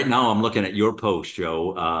 Right now, I'm looking at your post,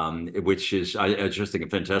 Joe, which is, I just think, a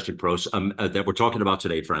fantastic post that we're talking about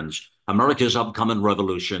today, friends. America's upcoming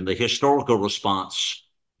revolution, the historical response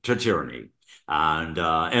to tyranny.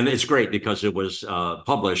 And it's great because it was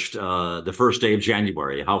published the first day of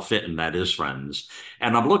January. How fitting that is, friends.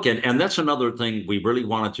 And I'm looking, and that's another thing we really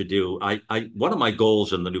wanted to do. One of my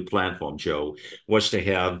goals in the new platform, Joe, was to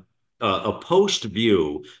have a post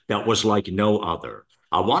view that was like no other.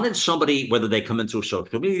 I wanted somebody, whether they come in through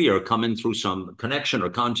social media or come in through some connection or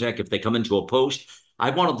contact, if they come into a post, I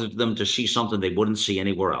wanted them to see something they wouldn't see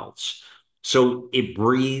anywhere else. So it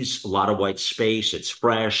breathes a lot of white space. It's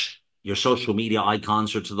fresh. Your social media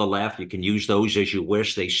icons are to the left. You can use those as you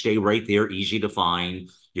wish. They stay right there, easy to find.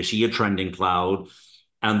 You see a trending cloud.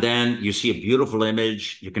 And then you see a beautiful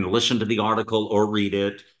image. You can listen to the article or read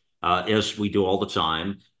it, as we do all the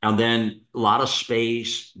time. And then a lot of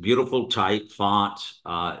space, beautiful type font.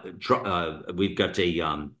 We've got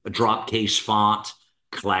a drop case font,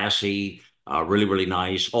 classy. Really, really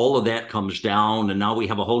nice. All of that comes down, and now we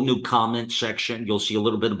have a whole new comment section. You'll see a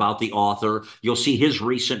little bit about the author. You'll see his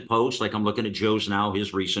recent post, like I'm looking at Joe's now,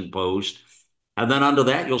 his recent post. And then under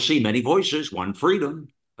that, you'll see many voices, one freedom,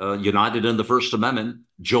 united in the First Amendment.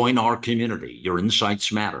 Join our community. Your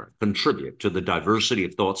insights matter. Contribute to the diversity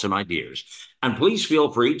of thoughts and ideas. And please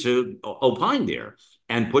feel free to opine there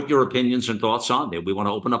and put your opinions and thoughts on there. We want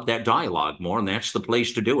to open up that dialogue more, and that's the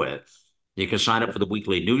place to do it. You can sign up for the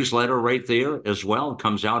weekly newsletter right there as well. It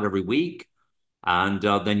comes out every week. And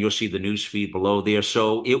then you'll see the news feed below there.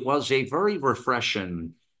 So it was a very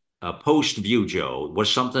refreshing post view, Joe. It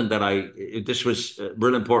was something that this was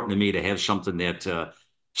really important to me to have something that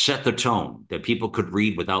set the tone, that people could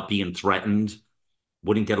read without being threatened,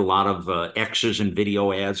 wouldn't get a lot of X's and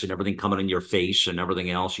video ads and everything coming in your face and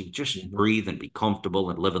everything else. You just breathe and be comfortable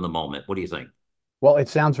and live in the moment. What do you think? Well, it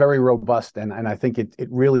sounds very robust, and I think it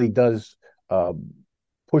really does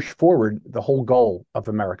push forward the whole goal of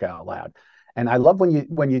America Out Loud. And I love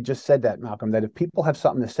when you just said that, Malcolm, that if people have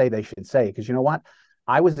something to say, they should say it. Because you know what?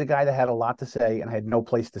 I was the guy that had a lot to say and I had no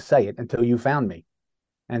place to say it until you found me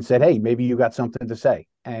and said, hey, maybe you got something to say.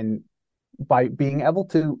 And by being able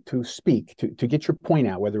to speak, to get your point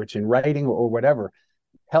out, whether it's in writing or whatever,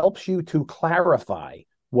 helps you to clarify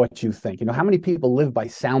what you think. You know, how many people live by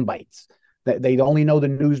sound bites? That they only know the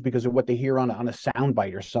news because of what they hear on a sound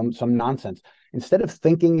bite or some nonsense. Instead of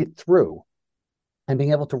thinking it through and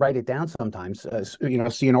being able to write it down sometimes,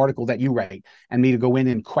 see an article that you write and me to go in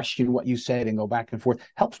and question what you said and go back and forth,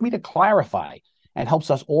 helps me to clarify and helps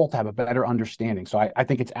us all to have a better understanding. So I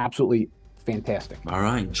think it's absolutely fantastic. All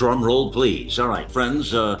right. Drum roll, please. All right,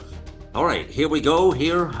 friends. All right, here we go.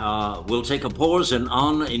 We'll take a pause and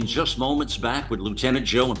on in just moments back with Lieutenant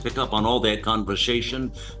Joe and pick up on all that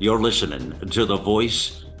conversation. You're listening to the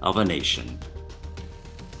Voice of a Nation.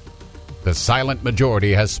 The silent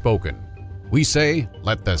majority has spoken. We say,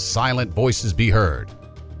 let the silent voices be heard.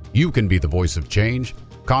 You can be the voice of change.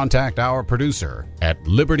 Contact our producer at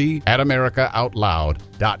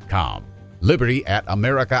liberty@americaoutloud.com.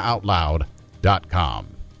 liberty@americaoutloud.com.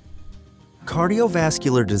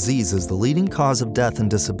 Cardiovascular disease is the leading cause of death and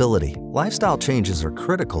disability. Lifestyle changes are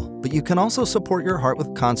critical, but you can also support your heart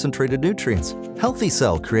with concentrated nutrients. Healthy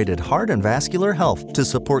Cell created Heart and Vascular Health to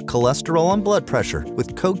support cholesterol and blood pressure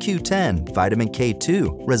with CoQ10, vitamin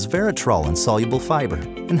K2, resveratrol, and soluble fiber.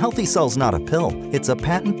 And Healthy Cell's not a pill, it's a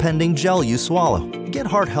patent-pending gel you swallow. Get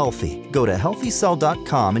heart healthy. Go to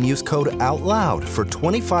healthycell.com and use code OUTLOUD for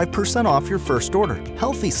 25% off your first order.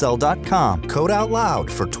 Healthycell.com, code OUTLOUD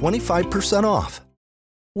for 25% off.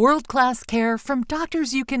 World-class care from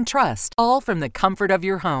doctors you can trust, all from the comfort of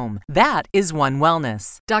your home. That is One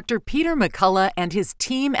Wellness. Dr. Peter McCullough and his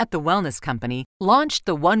team at The Wellness Company launched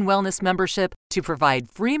the One Wellness membership to provide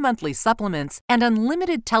free monthly supplements and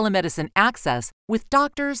unlimited telemedicine access with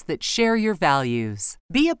doctors that share your values.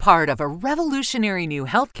 Be a part of a revolutionary new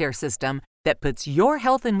healthcare system that puts your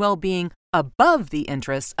health and well-being above the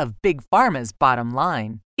interests of Big Pharma's bottom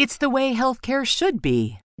line. It's the way healthcare should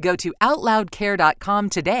be. Go to OutLoudCare.com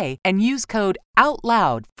today and use code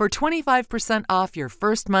OUTLOUD for 25% off your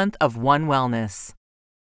first month of One Wellness.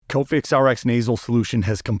 Cofix RX Nasal Solution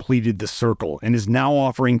has completed the circle and is now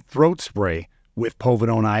offering throat spray with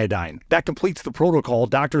povidone iodine. That completes the protocol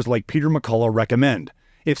doctors like Peter McCullough recommend.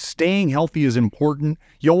 If staying healthy is important,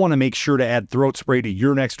 you'll want to make sure to add throat spray to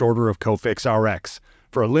your next order of Cofix RX.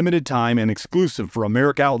 For a limited time and exclusive for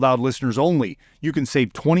America Out Loud listeners only, you can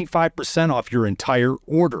save 25% off your entire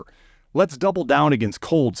order. Let's double down against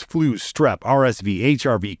colds, flus, strep, RSV,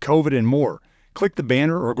 HRV, COVID, and more. Click the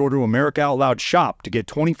banner or go to America Out Loud shop to get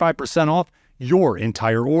 25% off your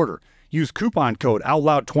entire order. Use coupon code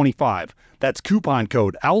OUTLOUD25. That's coupon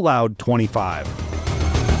code OUTLOUD25.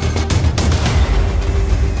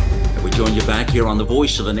 We join you back here on The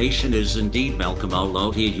Voice of the Nation. It is indeed Malcolm Out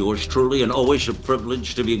Loud here, yours truly, and always a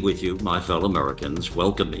privilege to be with you, my fellow Americans.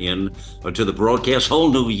 Welcome in to the broadcast.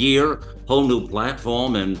 Whole new year, whole new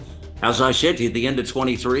platform, and as I said to you, at the end of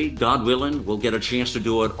 23, God willing, we'll get a chance to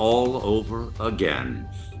do it all over again.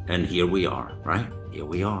 And here we are, right? Here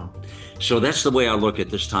we are. So that's the way I look at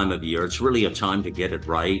this time of year. It's really a time to get it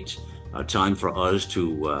right, a time for us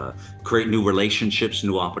to create new relationships,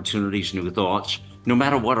 new opportunities, new thoughts. No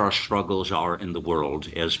matter what our struggles are in the world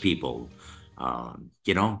as people,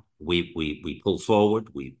 we pull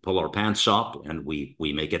forward, we pull our pants up, and we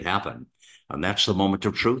make it happen. And that's the moment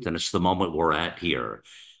of truth, and it's the moment we're at here.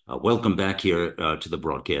 Welcome back here to the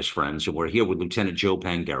broadcast, friends. And we're here with Lieutenant Joe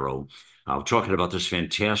Pangaro, talking about this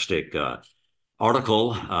fantastic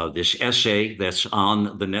article, this essay that's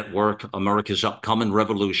on the network, America's Upcoming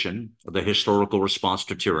Revolution, the Historical Response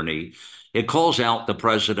to Tyranny. It calls out the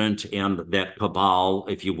president and that cabal,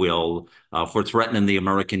 if you will, for threatening the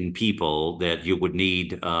American people that you would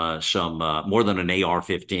need some more than an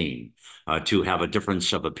AR-15 to have a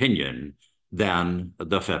difference of opinion than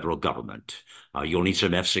the federal government. You'll need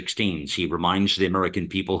some F-16s. He reminds the American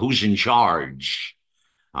people who's in charge.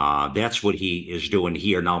 That's what he is doing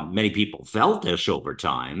here. Now, many people felt this over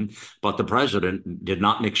time, but the president did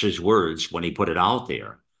not mix his words when he put it out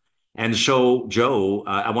there. And so, Joe,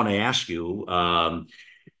 I want to ask you, all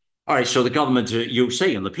right, so the government, you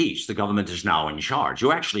say in the piece, the government is now in charge.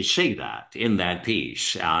 You actually say that in that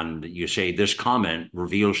piece. And you say this comment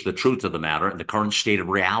reveals the truth of the matter and the current state of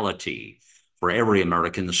reality for every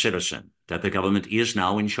American citizen, that the government is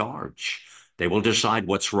now in charge. They will decide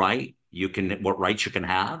what's right, what rights you can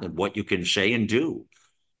have, and what you can say and do.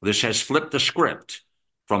 This has flipped the script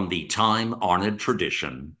from the time-honored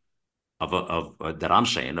tradition of that I'm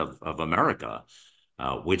saying of America,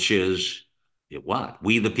 which is what?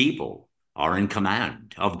 We the people are in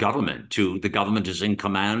command of government. To the government is in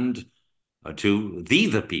command to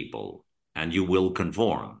the people, and you will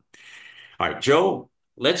conform. All right, Joe.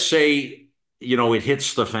 Let's say it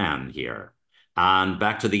hits the fan here, and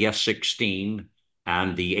back to the F-16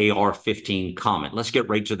 and the AR-15 comment. Let's get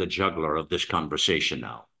right to the jugular of this conversation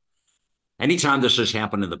now. Anytime this has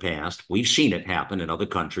happened in the past, we've seen it happen in other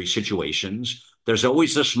countries, situations. There's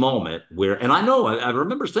always this moment where, and I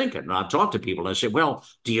remember thinking, and I've talked to people, and I said, well,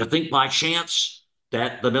 do you think by chance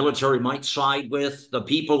that the military might side with the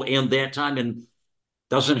people in that time? And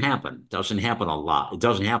doesn't happen. Doesn't happen a lot. It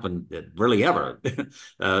doesn't happen really ever.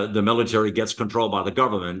 The military gets controlled by the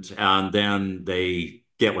government, and then they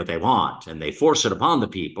get what they want, and they force it upon the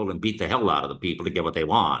people and beat the hell out of the people to get what they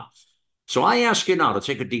want. So I ask you now to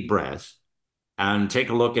take a deep breath and take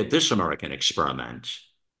a look at this American experiment.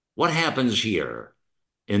 What happens here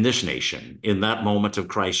in this nation in that moment of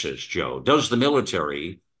crisis, Joe? Does the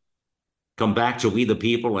military come back to we the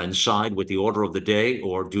people and side with the order of the day,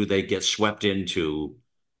 or do they get swept into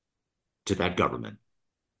that government?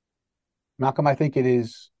 Malcolm, I think it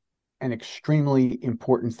is an extremely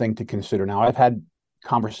important thing to consider. Now, I've had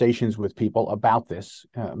conversations with people about this,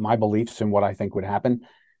 my beliefs and what I think would happen,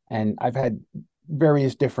 and I've had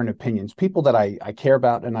various different opinions, people that I care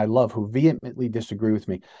about and I love who vehemently disagree with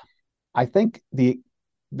me. I think the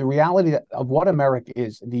reality of what America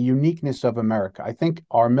is, the uniqueness of America, I think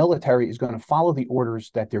our military is going to follow the orders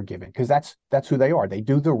that they're given, because that's who they are. They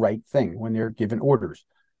do the right thing when they're given orders.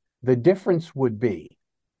 The difference would be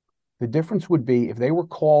if they were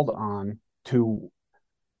called on to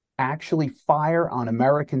actually fire on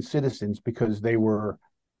American citizens because they were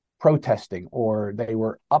protesting or they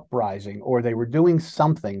were uprising or they were doing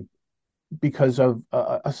something because of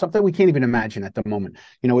something we can't even imagine at the moment.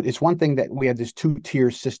 It's one thing that we have this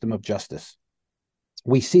two-tier system of justice.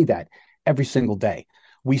 We see that every single day.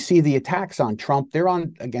 We see the attacks on Trump. They're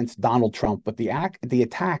on against Donald Trump, but the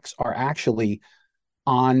attacks are actually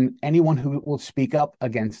on anyone who will speak up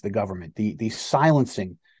against the government. The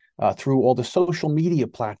silencing through all the social media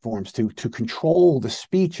platforms to control the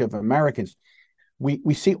speech of Americans.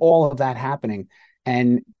 We see all of that happening.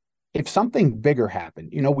 And if something bigger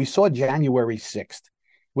happened, we saw January 6th,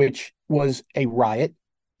 which was a riot.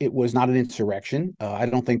 It was not an insurrection. I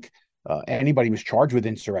don't think anybody was charged with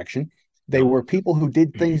insurrection. They were people who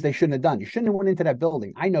did things they shouldn't have done. You shouldn't have went into that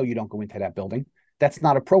building. I know you don't go into that building. That's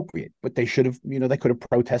not appropriate. But they should have, they could have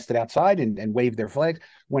protested outside and waved their flags.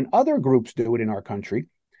 When other groups do it in our country,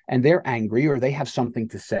 and they're angry or they have something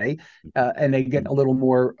to say, and they get a little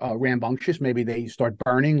more rambunctious, maybe they start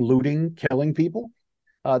burning, looting, killing people.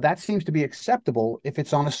 That seems to be acceptable if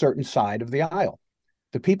it's on a certain side of the aisle.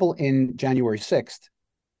 The people in January 6th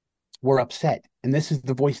were upset. And this is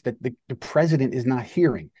the voice that the president is not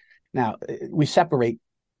hearing. Now, we separate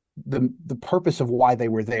the purpose of why they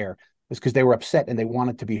were there is because they were upset and they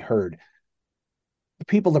wanted to be heard. The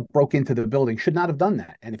people that broke into the building should not have done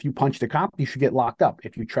that. And if you punched a cop, you should get locked up.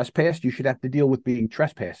 If you trespassed, you should have to deal with being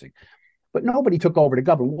trespassing. But nobody took over the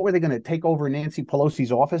government. What were they going to take over Nancy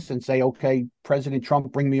Pelosi's office and say, okay, President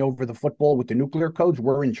Trump, bring me over the football with the nuclear codes.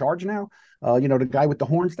 We're in charge now. The guy with the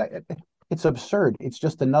horns, it's absurd. It's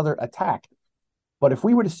just another attack. But if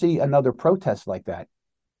we were to see another protest like that,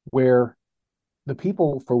 where the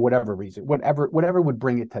people, for whatever reason, whatever would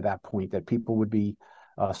bring it to that point, that people would be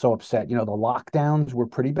so upset. The lockdowns were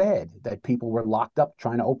pretty bad, that people were locked up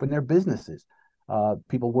trying to open their businesses.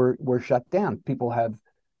 People were shut down. People have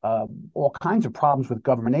all kinds of problems with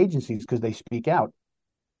government agencies because they speak out.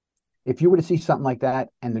 If you were to see something like that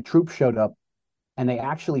and the troops showed up and they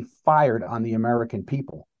actually fired on the American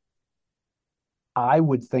people, I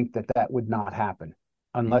would think that would not happen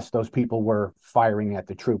unless those people were firing at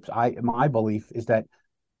the troops. My belief is that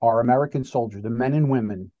our American soldiers, the men and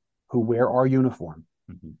women who wear our uniform,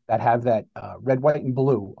 that have that red, white, and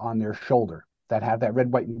blue on their shoulder, that have that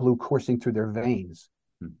red, white, and blue coursing through their veins,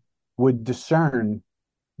 would discern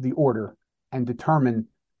the order and determine,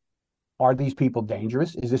 are these people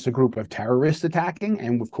dangerous? Is this a group of terrorists attacking?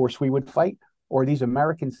 And of course we would fight. Or are these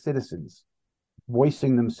American citizens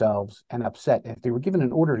voicing themselves and upset? If they were given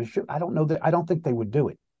an order to shoot, I don't think they would do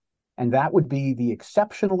it. And that would be the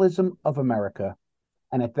exceptionalism of America.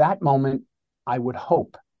 And at that moment, I would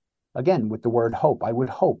hope, again, with the word hope, I would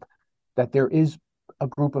hope that there is a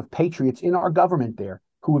group of patriots in our government there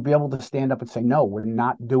who would be able to stand up and say, no, we're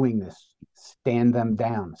not doing this. Stand them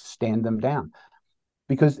down, stand them down.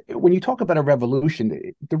 Because when you talk about a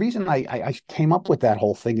revolution, the reason I came up with that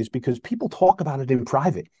whole thing is because people talk about it in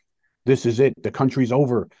private. This is it. The country's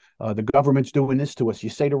over. The government's doing this to us. You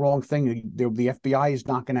say the wrong thing, the FBI is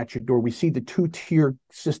knocking at your door. We see the two-tier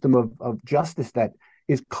system of justice that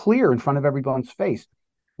is clear in front of everyone's face.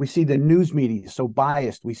 We see the news media so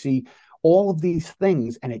biased. We see all of these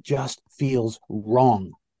things, and it just feels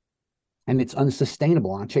wrong. And it's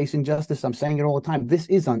unsustainable. I'm chasing justice. I'm saying it all the time. This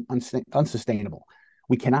is unsustainable.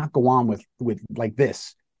 We cannot go on with like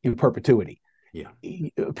this in perpetuity. Yeah.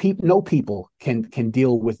 No people can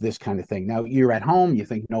deal with this kind of thing. Now, you're at home, you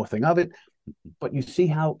think nothing of it, but you see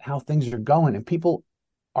how things are going, and people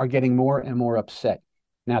are getting more and more upset.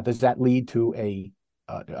 Now, does that lead to a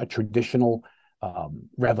traditional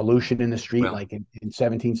revolution in the street like in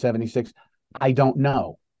 1776? I don't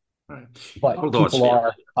know. Right. But people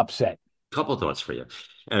are upset. Couple thoughts for you.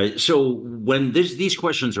 So when these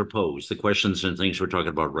questions are posed, the questions and things we're talking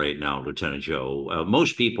about right now, Lieutenant Joe,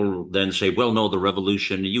 most people then say, well, no, the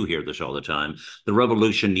revolution, you hear this all the time, the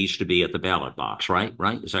revolution needs to be at the ballot box, right?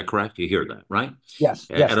 Right? Is that correct? You hear that, right? Yes,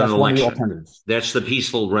 At that's an election. One of the alternatives. That's the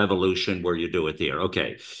peaceful revolution where you do it there.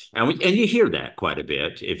 Okay. And you hear that quite a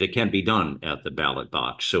bit, if it can be done at the ballot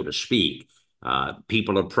box, so to speak.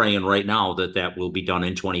 People are praying right now that will be done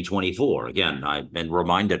in 2024. Again, I've been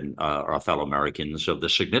reminded our fellow Americans of the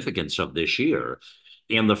significance of this year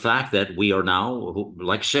and the fact that we are now,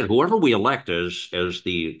 like I said, whoever we elect as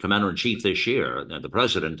the commander-in-chief this year, the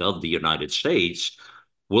president of the United States,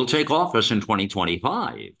 will take office in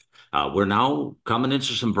 2025. We're now coming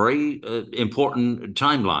into some very important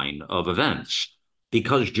timeline of events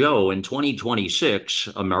because, Joe, in 2026,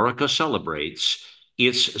 America celebrates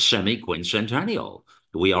its semi-quincentennial.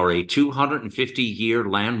 We are a 250-year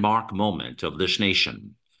landmark moment of this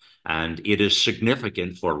nation, and it is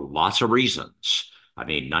significant for lots of reasons. I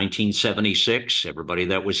mean, 1976, everybody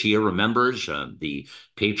that was here remembers the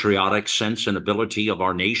patriotic sense and ability of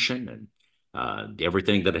our nation and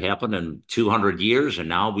everything that happened in 200 years, and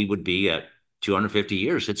now we would be at 250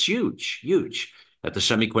 years. It's huge, huge at the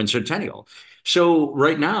semi-quincentennial. So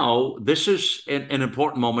right now, this is an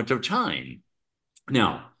important moment of time.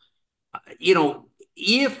 Now,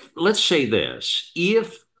 if let's say this,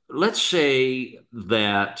 let's say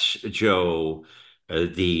that, Joe,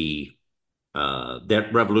 that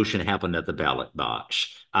revolution happened at the ballot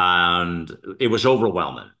box and it was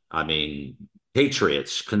overwhelming. I mean,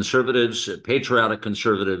 patriots, conservatives, patriotic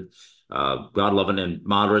conservative, God-loving and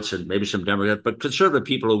moderates and maybe some Democrats, but conservative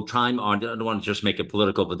people who I don't want to just make it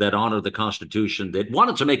political, but that honor the Constitution, that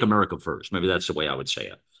wanted to make America first. Maybe that's the way I would say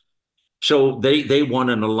it. So they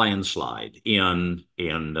won in a landslide in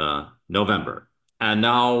November. And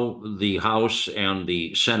now the House and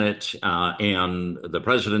the Senate and the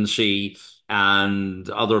presidency and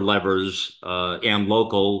other levers and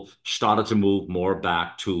local started to move more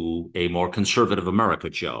back to a more conservative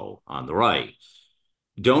America, Joe, on the right.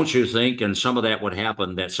 Don't you think, and some of that would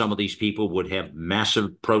happen, that some of these people would have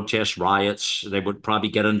massive protest riots? They would probably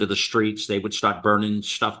get into the streets. They would start burning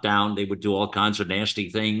stuff down. They would do all kinds of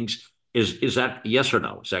nasty things. Is that yes or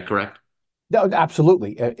no? Is that correct? No,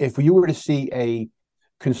 absolutely. If you were to see a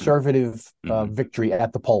conservative victory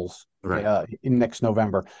at the polls in next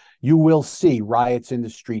November, you will see riots in the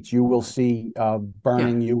streets. You will see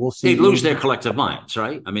burning. Yeah. You will see. They'd lose their collective minds,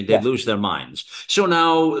 right? I mean, they'd lose their minds. So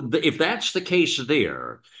now, if that's the case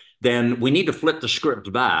there, then we need to flip the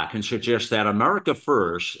script back and suggest that America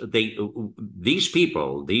first, these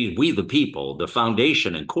people, we the people, the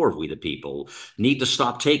foundation and core of we the people, need to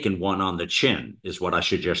stop taking one on the chin, is what I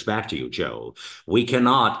suggest back to you, Joe. We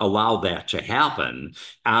cannot allow that to happen.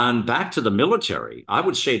 And back to the military, I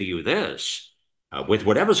would say to you this, with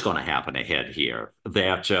whatever's going to happen ahead here,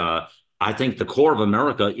 that I think the core of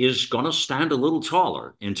America is going to stand a little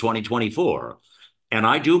taller in 2024. And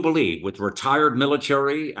I do believe with retired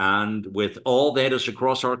military and with all that is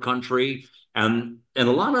across our country and a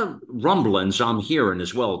lot of rumblings I'm hearing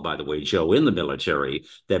as well, by the way, Joe, in the military,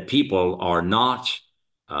 that people are not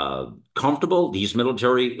comfortable. These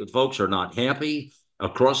military folks are not happy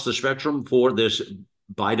across the spectrum for this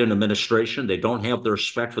Biden administration. They don't have the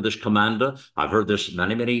respect for this commander. I've heard this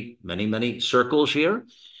many circles here.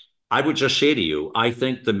 I would just say to you, I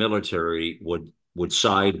think the military would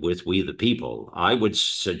side with we the people. I would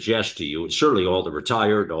suggest to you, certainly all the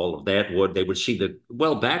retired, all of that they would see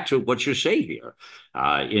back to what you say here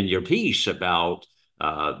in your piece about,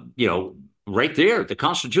 right there, the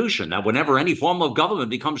Constitution. Now, whenever any form of government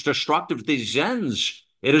becomes destructive to these ends,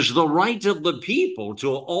 it is the right of the people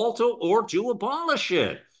to alter or to abolish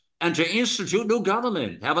it and to institute new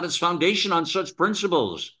government, having its foundation on such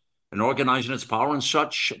principles and organizing its power in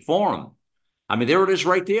such form. I mean, there it is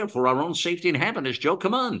right there for our own safety and happiness, Joe.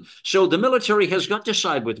 Come on. So the military has got to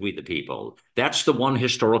side with we the people. That's the one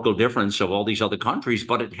historical difference of all these other countries,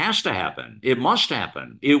 but it has to happen. It must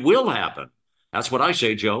happen. It will happen. That's what I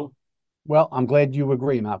say, Joe. Well, I'm glad you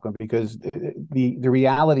agree, Malcolm, because the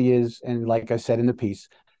reality is, and like I said in the piece,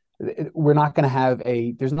 we're not going to have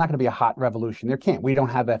there's not going to be a hot revolution. We don't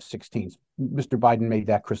have F-16s. Mr. Biden made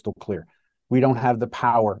that crystal clear. We don't have the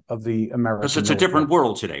power of the American. Because it's a different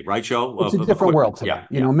world today, right, Joe? It's a different world today.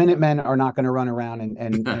 Yeah. Minutemen are not going to run around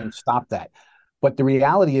and stop that. But the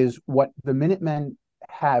reality is, what the Minutemen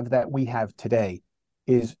have that we have today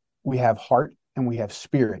is we have heart and we have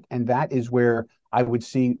spirit. And that is where I would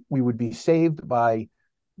see we would be saved by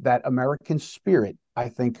that American spirit, I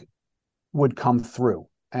think, would come through.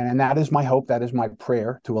 And that is my hope. That is my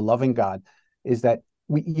prayer to a loving God, is that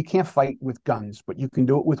you can't fight with guns, but you can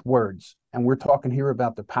do it with words. And we're talking here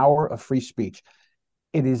about the power of free speech.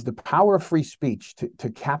 It is the power of free speech to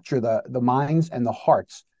capture the minds and the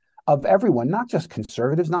hearts of everyone, not just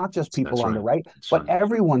conservatives, not just people on the right, but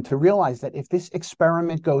everyone, to realize that if this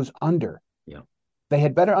experiment goes under, they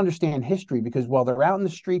had better understand history, because while they're out in the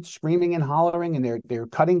streets screaming and hollering and they're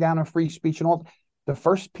cutting down on free speech and all, the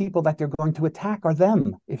first people that they're going to attack are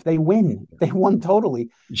them. If they win, they won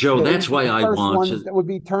totally. Joe, that's why I want that would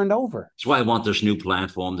be turned over. That's why I want this new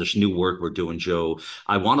platform, this new work we're doing, Joe.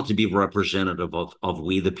 I want it to be representative of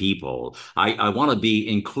we the people. I want to be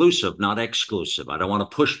inclusive, not exclusive. I don't want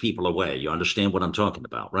to push people away. You understand what I'm talking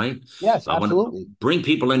about, right? Yes, I absolutely. want to bring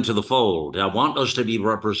people into the fold. I want us to be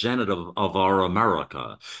representative of our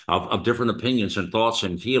America, of different opinions and thoughts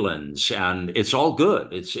and feelings. And it's all good.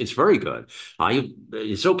 It's very good.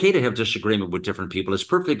 It's okay to have disagreement with different people. It's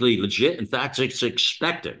perfectly legit. In fact, it's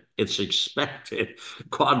expected. It's expected.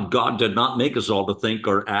 God did not make us all to think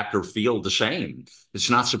or act or feel the same. It's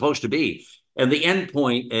not supposed to be. And the end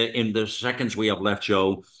point in the seconds we have left,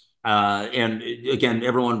 Joe, and again,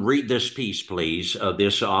 everyone read this piece, please,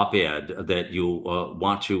 this op-ed that you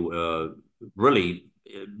want to really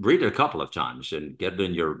read it a couple of times and get it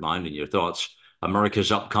in your mind and your thoughts.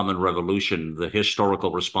 America's upcoming revolution, the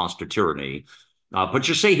historical response to tyranny. But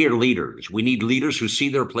you say here leaders. We need leaders who see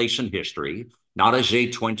their place in history, not as a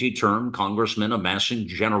 20-term congressman amassing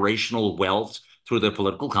generational wealth through their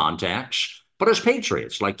political contacts, but as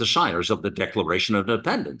patriots like the signers of the Declaration of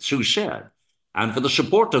Independence, who said, and for the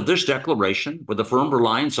support of this declaration, with a firm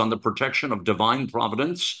reliance on the protection of divine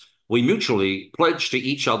providence, we mutually pledge to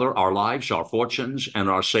each other our lives, our fortunes, and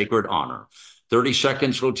our sacred honor. 30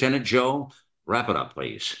 seconds, Lieutenant Joe. Wrap it up,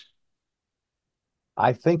 please.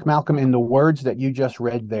 I think, Malcolm, in the words that you just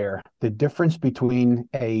read there, the difference between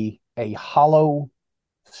a hollow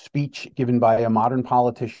speech given by a modern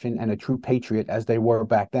politician and a true patriot, as they were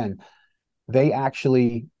back then, they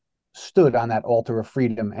actually stood on that altar of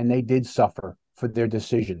freedom, and they did suffer for their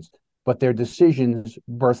decisions. But their decisions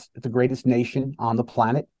birthed the greatest nation on the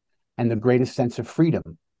planet and the greatest sense of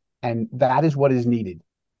freedom. And that is what is needed.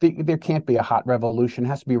 There can't be a hot revolution. It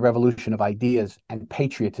has to be a revolution of ideas and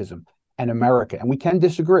patriotism and America. And we can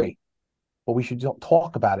disagree, but we should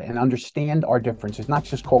talk about it and understand our differences, not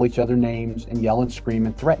just call each other names and yell and scream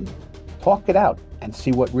and threaten. Talk it out and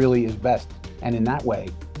see what really is best. And in that way,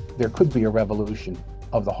 there could be a revolution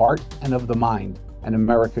of the heart and of the mind, and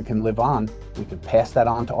America can live on. We can pass that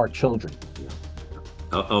on to our children.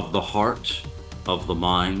 Of the heart, of the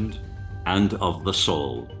mind, and of the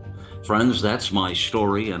soul. Friends, that's my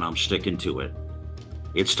story, and I'm sticking to it.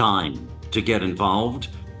 It's time to get involved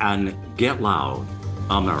and get loud,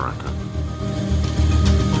 America.